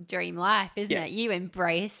your dream life, isn't Yeah. it? You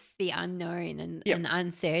embrace the unknown and, Yep. and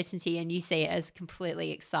uncertainty, and you see it as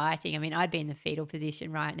completely exciting. I mean, I'd be in the fetal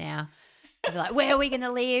position right now. I'd be like, where are we going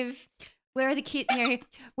to live? Where are the kids? You know,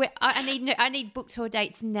 where I need book tour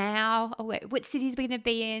dates now. Oh, what cities we're going to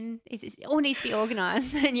be in? It all needs to be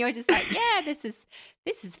organised, and you're just like, yeah, this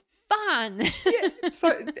is fun. Yeah,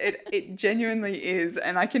 so it genuinely is,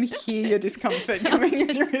 and I can hear your discomfort coming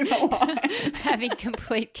Just through the line. having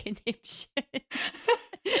complete conniptions.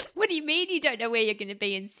 What do you mean you don't know where you're going to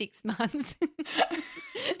be in 6 months?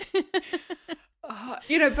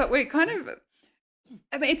 You know, but we're kind of.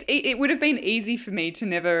 I mean, it would have been easy for me to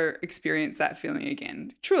never experience that feeling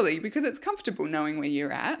again, truly, because it's comfortable knowing where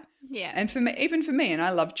you're at. Yeah. And for me, even for me, and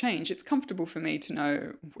I love change, it's comfortable for me to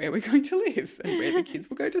know where we're going to live and where the kids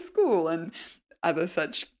will go to school and other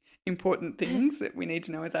such important things that we need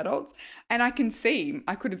to know as adults. And I could see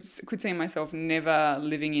myself never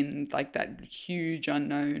living in like that huge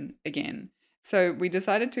unknown again. So we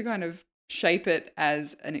decided to kind of shape it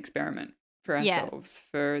as an experiment for Yeah. ourselves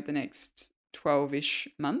for the next 12-ish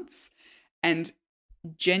months and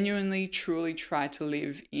genuinely, truly try to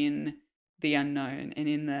live in the unknown and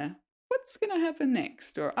in the what's going to happen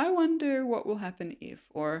next, or I wonder what will happen if,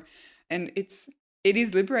 and it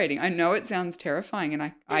is liberating. I know it sounds terrifying,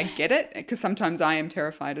 and I get it, because sometimes I am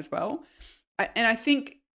terrified as well. And I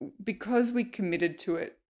think because we committed to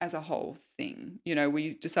it as a whole thing, you know,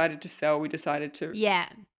 we decided to sell, we decided to Yeah.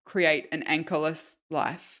 create an anchorless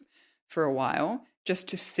life for a while just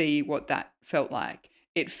to see what that felt like.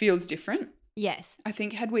 It feels different. Yes. I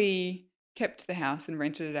think had we kept the house and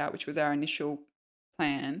rented it out, which was our initial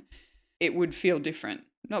plan, it would feel different.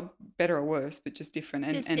 Not better or worse, but just different.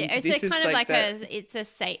 And So this is kind of like that. it's a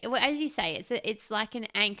safe, well, as you say, it's like an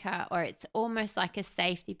anchor, or it's almost like a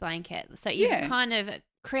safety blanket. So you've Yeah. kind of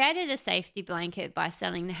created a safety blanket by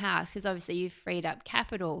selling the house, because obviously you've freed up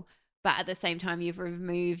capital, but at the same time you've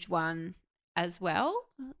removed one as well.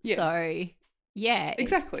 Yes. So yeah, it's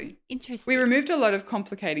Exactly. interesting. We removed a lot of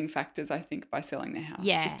complicating factors, I think, by selling the house,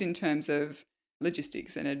 Yeah. just in terms of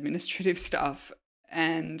logistics and administrative stuff.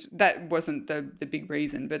 And that wasn't the big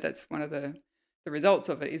reason, but that's one of the results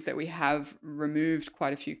of it, is that we have removed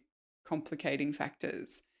quite a few complicating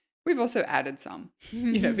factors. We've also added some,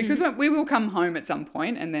 you know, because we will come home at some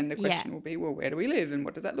point, and then the Yeah. question will be, well, where do we live and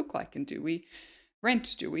what does that look like? And do we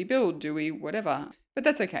rent? Do we build? Do we whatever? But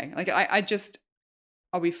that's okay. Like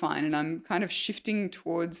I'll be fine. And I'm kind of shifting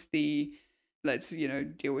towards the let's, you know,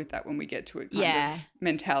 deal with that when we get to it kind Yeah. of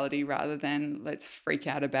mentality, rather than let's freak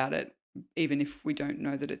out about it, even if we don't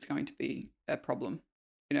know that it's going to be a problem,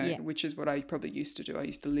 you know, Yeah. which is what I probably used to do. I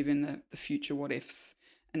used to live in the future what ifs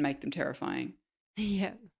and make them terrifying.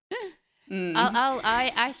 Yeah. Mm.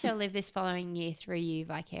 I shall live this following year through you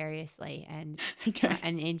vicariously, and Okay.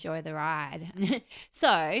 and enjoy the ride.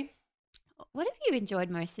 So, what have you enjoyed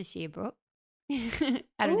most this year, Brooke?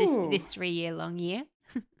 Out of Ooh. this 3 year long year.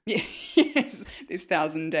 Yeah, yes, this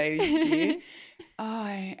 1,000-day year.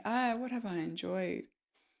 What have I enjoyed?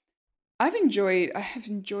 I have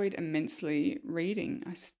enjoyed immensely reading.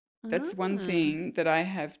 That's one Ah. thing that I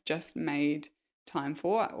have just made time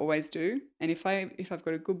for. I always do. And if I've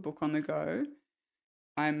got a good book on the go,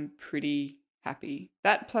 I'm pretty happy.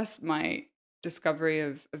 That plus my discovery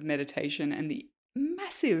of meditation and the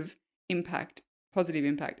massive positive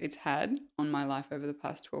impact it's had on my life over the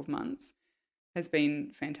past 12 months has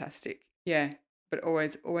been fantastic. Yeah, but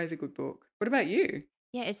always a good book. What about you?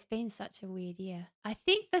 Yeah, it's been such a weird year. I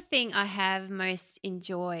think the thing I have most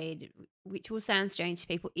enjoyed, which will sound strange to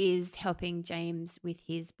people, is helping James with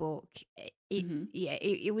his book. Mhm.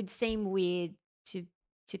 It would seem weird to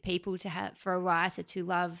people for a writer to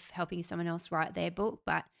love helping someone else write their book,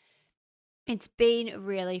 but it's been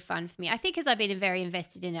really fun for me. I think because I've been very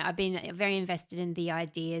invested in it. I've been very invested in the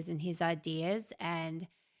ideas and his ideas, and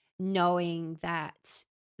knowing that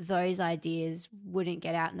those ideas wouldn't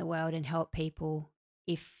get out in the world and help people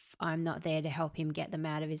if I'm not there to help him get them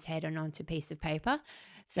out of his head and onto a piece of paper.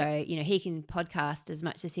 So, he can podcast as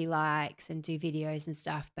much as he likes and do videos and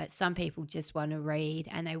stuff, but some people just want to read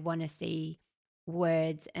and they want to see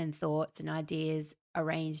words and thoughts and ideas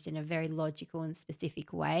arranged in a very logical and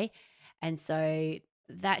specific way. And so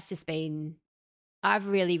that's just been, I've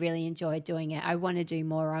really, really enjoyed doing it. I want to do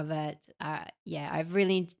more of it. A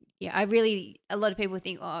lot of people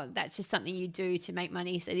think, oh, that's just something you do to make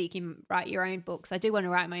money so that you can write your own books. I do want to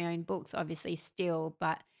write my own books, obviously, still,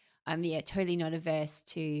 but I'm totally not averse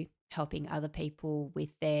to helping other people with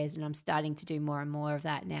theirs. And I'm starting to do more and more of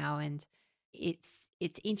that now. And it's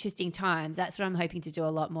interesting times. That's what I'm hoping to do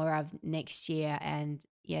a lot more of next year. And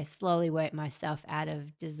slowly work myself out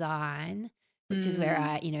of design, which is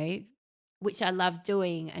where which I love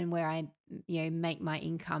doing and where I, make my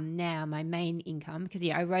income now, my main income. Because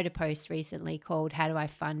I wrote a post recently called "How Do I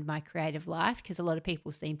Fund My Creative Life?" Because a lot of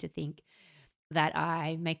people seem to think that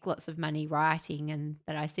I make lots of money writing and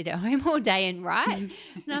that I sit at home all day and write.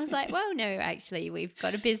 And I was like, well, no, actually, we've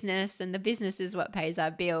got a business and the business is what pays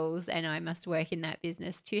our bills, and I must work in that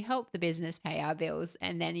business to help the business pay our bills.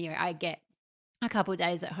 And then, I get a couple of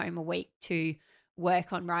days at home a week to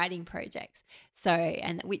work on writing projects. So,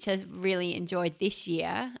 and which I've really enjoyed this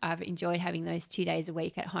year. I've enjoyed having those 2 days a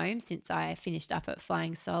week at home since I finished up at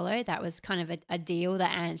Flying Solo. That was kind of a deal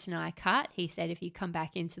that Ant and I cut. He said, if you come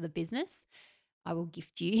back into the business, I will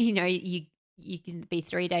gift you, you can be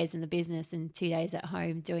 3 days in the business and 2 days at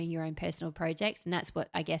home doing your own personal projects. And that's what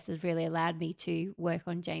I guess has really allowed me to work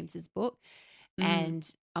on James's book. And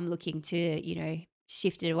I'm looking to,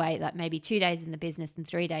 shift it away, like maybe 2 days in the business and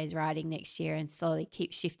 3 days writing next year, and slowly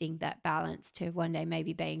keep shifting that balance to one day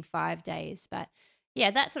maybe being 5 days. But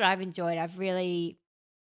that's what I've enjoyed. I've really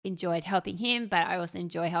enjoyed helping him, but I also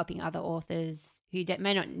enjoy helping other authors who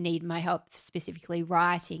may not need my help specifically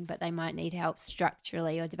writing, but they might need help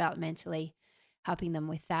structurally or developmentally, helping them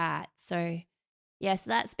with that. So so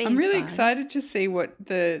that's been I'm really fun. excited to see what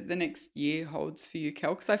the next year holds for you,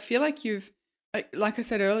 Kel, because I feel like you've, like I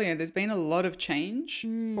said earlier, there's been a lot of change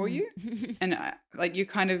for you, and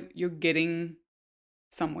you're getting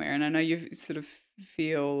somewhere, and I know you sort of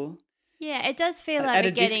feel it does feel like at we're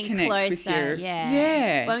a getting disconnect with closer.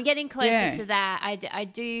 your When I'm getting closer yeah to that, I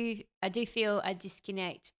do feel a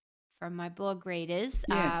disconnect from my blog readers,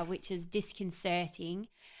 yes which is disconcerting.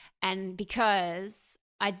 And because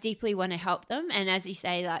I deeply want to help them, and as you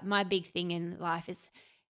say, like my big thing in life is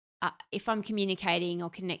if I'm communicating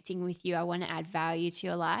or connecting with you, I want to add value to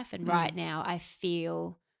your life. And right now, I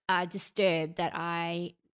feel disturbed that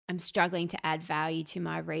I am struggling to add value to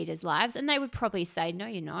my readers' lives, and they would probably say, "No,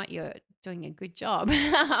 you're not. You're doing a good job."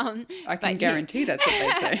 I can guarantee that's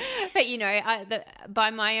what they'd say. But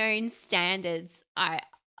by my own standards,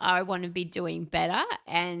 I want to be doing better,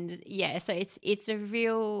 and so it's a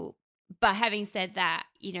real. But having said that,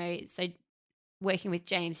 so working with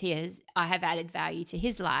James here, I have added value to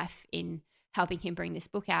his life in helping him bring this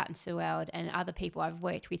book out into the world, and other people I've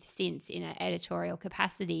worked with since in an editorial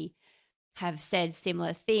capacity have said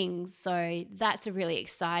similar things. So that's a really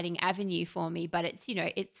exciting avenue for me, but it's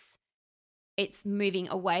it's moving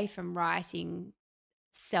away from writing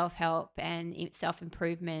self-help and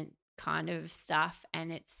self-improvement kind of stuff,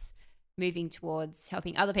 and it's moving towards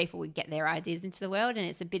helping other people get their ideas into the world. And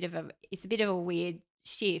it's a bit of a weird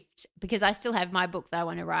shift, because I still have my book that I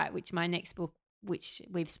want to write, which my next book, which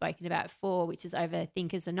we've spoken about before, which is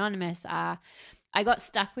Overthinkers Anonymous. I got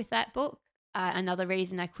stuck with that book. Another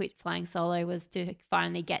reason I quit Flying Solo was to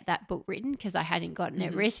finally get that book written, because I hadn't gotten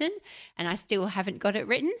it written, and I still haven't got it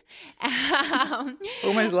written.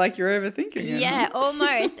 Almost like you're overthinking it. Yeah,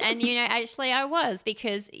 almost. And, actually I was,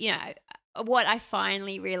 because, what I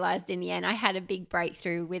finally realized in the end, I had a big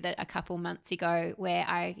breakthrough with it a couple months ago, where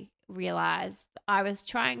I realized I was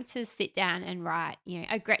trying to sit down and write,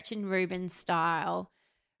 a Gretchen Rubin style,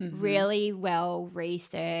 really well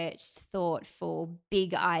researched, thoughtful,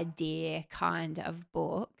 big idea kind of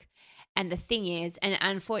book. And the thing is, and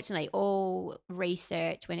unfortunately, all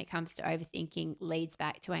research when it comes to overthinking leads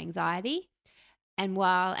back to anxiety. And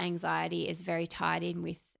while anxiety is very tied in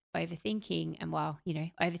with overthinking, and while,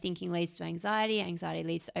 overthinking leads to anxiety, anxiety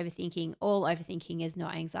leads to overthinking, all overthinking is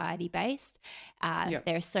not anxiety based.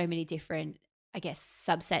 There are so many different, I guess,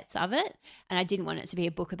 subsets of it. And I didn't want it to be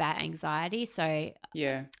a book about anxiety. So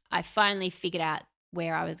I finally figured out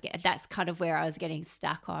that's kind of where I was getting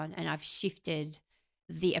stuck on. And I've shifted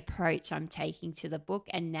the approach I'm taking to the book.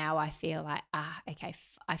 And now I feel like, okay,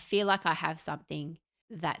 I feel like I have something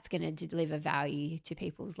that's going to deliver value to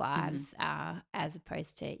people's lives, as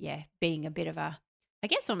opposed to, being a bit of a, I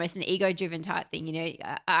guess, almost an ego-driven type thing.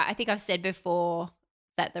 I think I've said before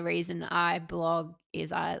that the reason I blog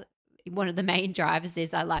is one of the main drivers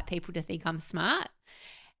is I like people to think I'm smart.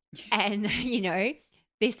 And,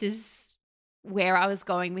 this is where I was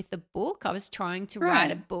going with the book. I was trying to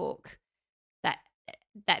write a Right. book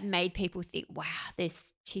that made people think, wow,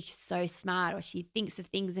 this chick's so smart, or she thinks of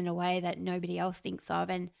things in a way that nobody else thinks of.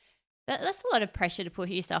 And that's a lot of pressure to put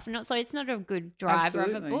on yourself. And so it's not a good driver of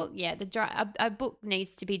a Absolutely. book. Yeah, a book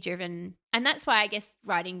needs to be driven. And that's why I guess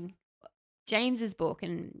writing James's book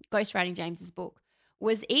and ghostwriting James's book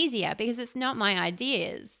was easier, because it's not my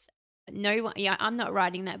ideas. No one, I'm not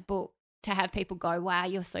writing that book to have people go, wow,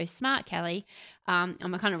 you're so smart, Kelly. I'm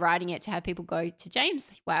kind of writing it to have people go to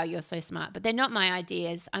James, wow, you're so smart. But they're not my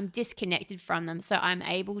ideas. I'm disconnected from them. So I'm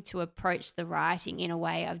able to approach the writing in a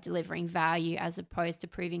way of delivering value as opposed to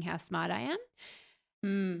proving how smart I am.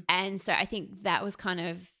 Mm. And so I think that was kind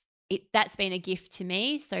of it. That's been a gift to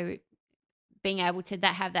me. So being able to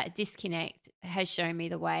have that disconnect has shown me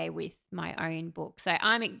the way with my own book. So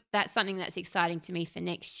that's something that's exciting to me for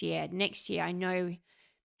next year. Next year, I know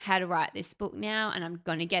how to write this book now, and I'm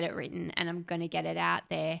going to get it written and I'm going to get it out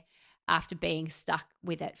there after being stuck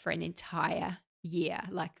with it for an entire year.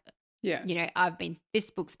 Like, Yeah. this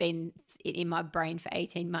book's been in my brain for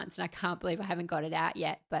 18 months and I can't believe I haven't got it out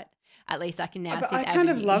yet, but at least I can now But see I the kind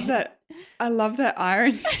of avenue. love that. I love that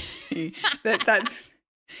irony that's.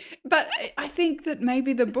 But I think that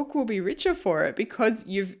maybe the book will be richer for it because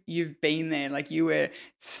you've been there. Like, you were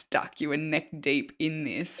stuck, you were neck deep in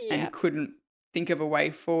this Yeah. and couldn't think of a way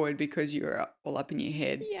forward because you were all up in your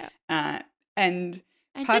head. Yeah. And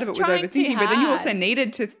And part of just it was trying too overthinking, but then you also hard.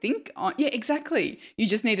 needed to think on. Yeah, exactly. You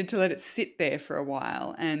just needed to let it sit there for a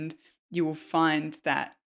while, and you will find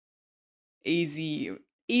that easy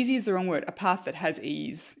is the wrong word, a path that has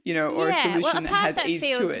ease, or a Yeah, well, a solution that path has that ease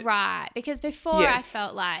to feels it. right, because before I Yes.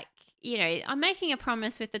 felt like, I'm making a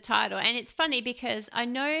promise with the title. And it's funny because I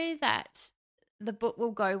know that the book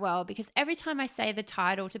will go well, because every time I say the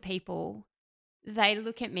title to people, they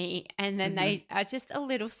look at me and then Mhm. just a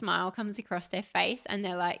little smile comes across their face and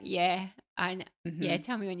they're like, yeah, I know. Yeah, Mhm.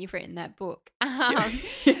 tell me when you've written that book. Yeah.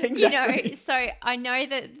 Yeah, exactly. So I know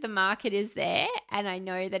that the market is there, and I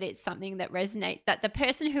know that it's something that resonates, that the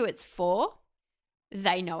person who it's for,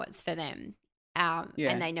 they know it's for them. Yeah.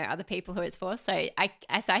 And they know other people who it's for. So I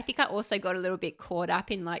think I also got a little bit caught up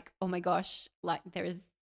in like, oh my gosh, like there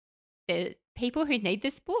are people who need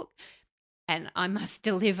this book and I must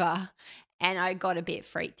deliver. And I got a bit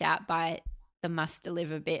freaked out by the must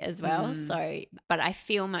deliver bit as well. Mm. So, but I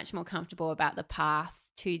feel much more comfortable about the path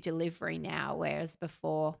to delivery now, whereas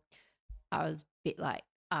before I was a bit like,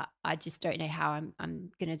 I just don't know how I'm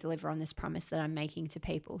going to deliver on this promise that I'm making to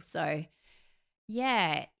people. So,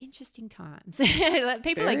 yeah, interesting times. Like,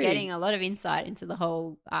 people are getting Very. a lot of insight into the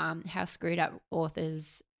whole how screwed up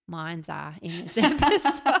authors' minds are in this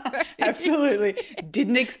episode. Absolutely.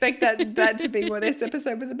 Didn't expect that to be what this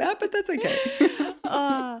episode was about, but that's okay.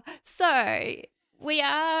 So we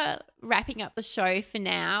are wrapping up the show for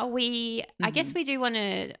now. I guess Mhm. we do want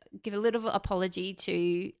to give a little apology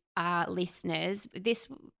to our listeners. This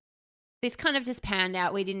kind of just panned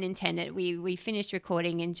out. We didn't intend it. We finished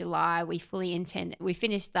recording in July. We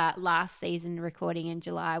finished that last season recording in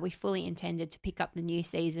July. We fully intended to pick up the new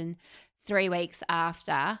season 3 weeks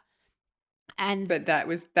after. And But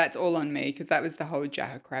that's all on me because that was the whole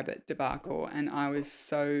Jackrabbit debacle, and I was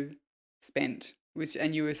so spent.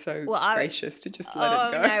 And you were so gracious to just let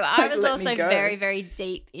it go. No, I was let me also go. very, very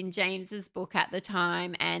deep in James's book at the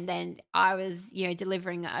time. And then I was,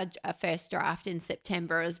 delivering a first draft in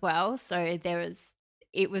September as well. So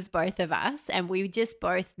it was both of us. And we just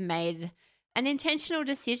both made an intentional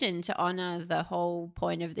decision to honor the whole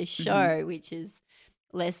point of this show, which is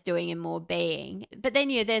less doing and more being. But then,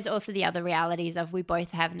 there's also the other realities of we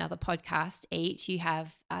both have another podcast each. You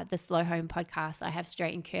have the Slow Home podcast. I have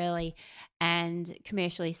Straight and Curly. And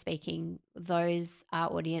commercially speaking, those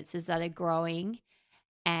are audiences that are growing,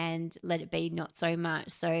 and Let It Be not so much.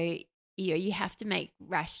 So, you have to make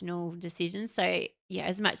rational decisions. So,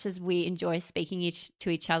 as much as we enjoy speaking to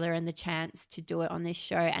each other and the chance to do it on this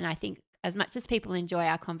show, and I think as much as people enjoy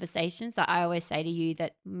our conversations, I always say to you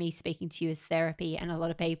that me speaking to you is therapy. And a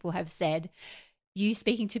lot of people have said, you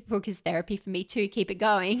speaking to Brooke is therapy for me too. Keep it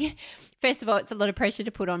going. First of all, it's a lot of pressure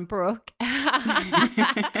to put on Brooke.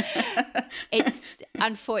 It's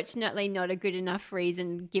unfortunately not a good enough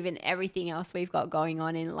reason, given everything else we've got going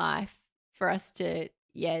on in life, for us to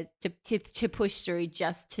push through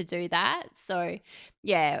just to do that. So,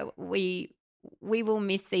 yeah, we will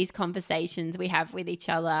miss these conversations we have with each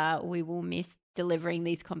other. We will miss delivering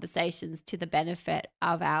these conversations to the benefit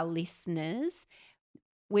of our listeners.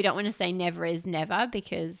 We don't want to say never is never,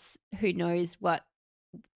 because who knows what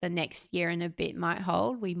the next year and a bit might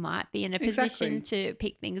hold. We might be in a position to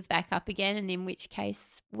pick things back up again, and in which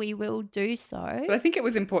case we will do so. But I think it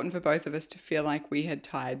was important for both of us to feel like we had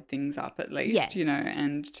tied things up at least,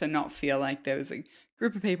 and to not feel like there was a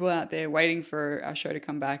group of people out there waiting for our show to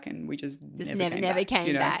come back and we just never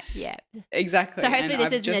came back. Yeah. Exactly. So hopefully and this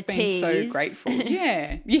I've isn't just a been tease. so grateful.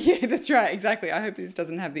 Yeah, that's right. Exactly. I hope this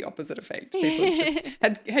doesn't have the opposite effect. People just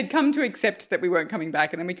had come to accept that we weren't coming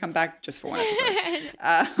back, and then we come back just for one episode.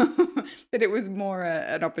 But it was more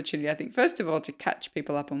an opportunity, I think, first of all, to catch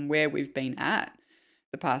people up on where we've been at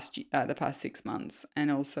the past 6 months, and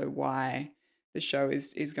also why the show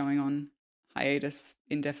is going on hiatus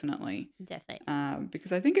indefinitely. Definitely.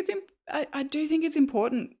 Because I think I do think it's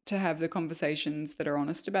important to have the conversations that are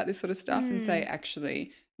honest about this sort of stuff and say,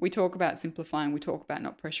 actually, we talk about simplifying, we talk about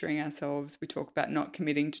not pressuring ourselves, we talk about not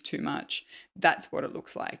committing to too much. That's what it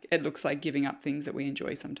looks like. It looks like giving up things that we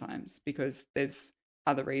enjoy sometimes because there's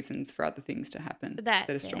other reasons for other things to happen that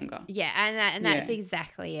are stronger. Yeah, and that's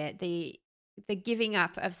exactly it. The giving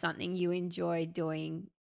up of something you enjoy doing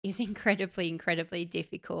is incredibly, incredibly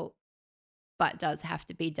difficult, but does have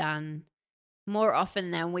to be done more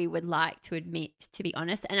often than we would like to admit, to be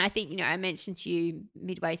honest. And I think, I mentioned to you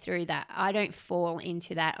midway through that I don't fall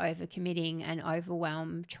into that overcommitting and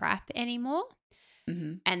overwhelm trap anymore.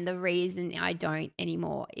 Mm-hmm. And the reason I don't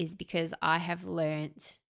anymore is because I have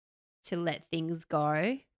learnt to let things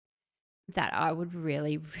go that I would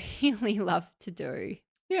really, really love to do.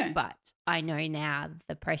 Yeah. But I know now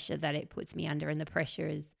the pressure that it puts me under, and the pressure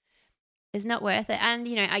is not worth it. And,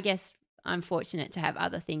 I guess I'm fortunate to have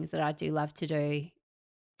other things that I do love to do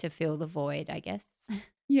to fill the void, I guess.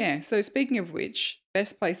 Yeah. So speaking of which,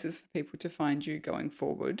 best places for people to find you going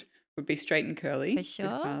forward would be Straight and Curly. For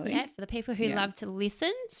sure. Yeah. For the people who love to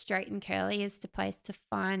listen, Straight and Curly is the place to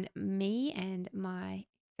find me and my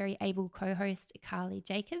very able co-host Carly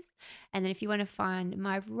Jacobs. And then if you want to find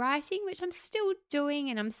my writing, which I'm still doing,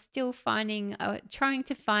 and I'm still trying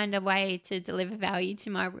to find a way to deliver value to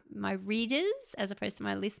my readers as opposed to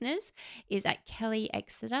my listeners, is at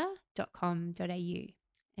kellyexeter.com.au.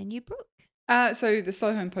 And you, Brooke? So the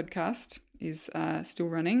Slow Home podcast is still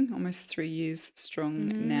running, almost 3 years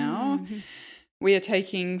strong now. We are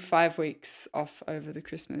taking 5 weeks off over the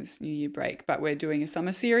Christmas New Year break, but we're doing a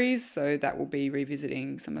summer series, so that will be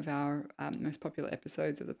revisiting some of our most popular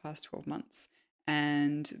episodes of the past 12 months.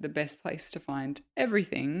 And the best place to find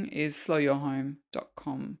everything is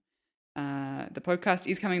slowyourhome.com. The podcast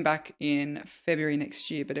is coming back in February next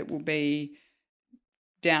year, but it will be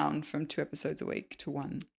down from 2 episodes a week to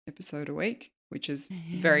 1 episode a week, which is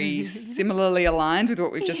very similarly aligned with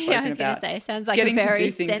what we've just spoken I was about. Say, it sounds like getting a very to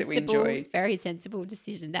do things that we enjoy. Very sensible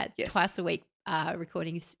decision. That twice a week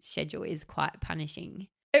recording schedule is quite punishing.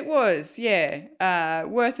 It was, yeah,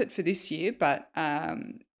 worth it for this year, but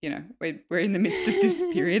we're in the midst of this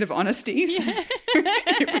period of honesty, so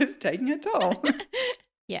it was taking a toll.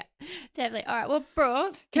 Yeah, definitely. All right, well,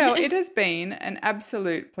 Brooke, Kel, it has been an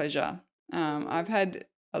absolute pleasure.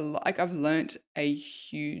 I've learnt a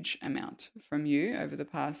huge amount from you over the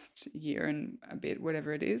past year and a bit,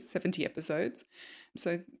 whatever it is, 70 episodes.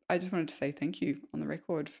 So I just wanted to say thank you on the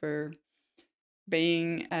record for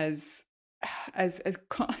being as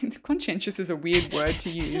conscientious is a weird word to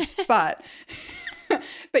use, but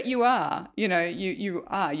you are,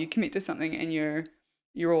 you commit to something and you're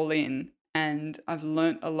all in. And I've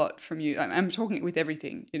learnt a lot from you. I'm talking with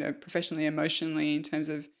everything, professionally, emotionally, in terms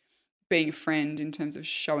of being a friend, in terms of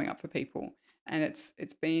showing up for people. And it's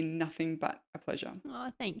been nothing but a pleasure.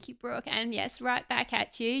 Oh, thank you, Brooke. And yes, right back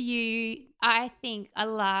at you. I think a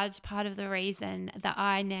large part of the reason that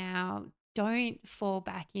I now don't fall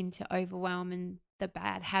back into overwhelm and the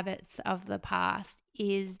bad habits of the past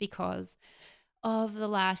is because of the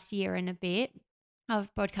last year and a bit of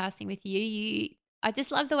podcasting with you. I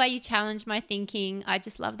just love the way you challenge my thinking. I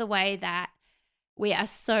just love the way that we are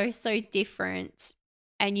so, so different.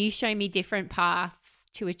 And you show me different paths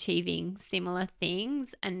to achieving similar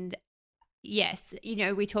things. And yes,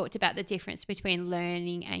 we talked about the difference between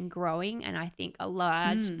learning and growing. And I think a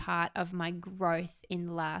large part of my growth in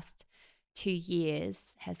the last 2 years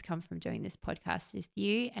has come from doing this podcast with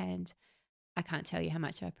you. And I can't tell you how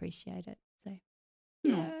much I appreciate it. So,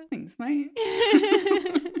 yeah. Oh, thanks, mate.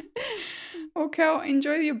 Well, Kel,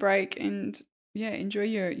 enjoy your break and enjoy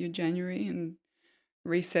your January and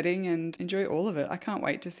resetting, and enjoy all of it. I can't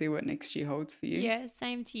wait to see what next year holds for you. Yeah,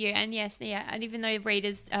 same to you. And yes, and even though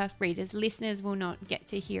listeners will not get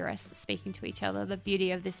to hear us speaking to each other, the beauty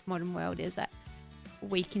of this modern world is that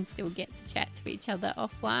we can still get to chat to each other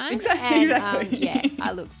offline. Exactly.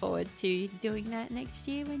 I look forward to doing that next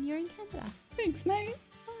year when you're in Canada. Thanks, mate.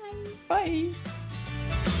 Bye. Bye.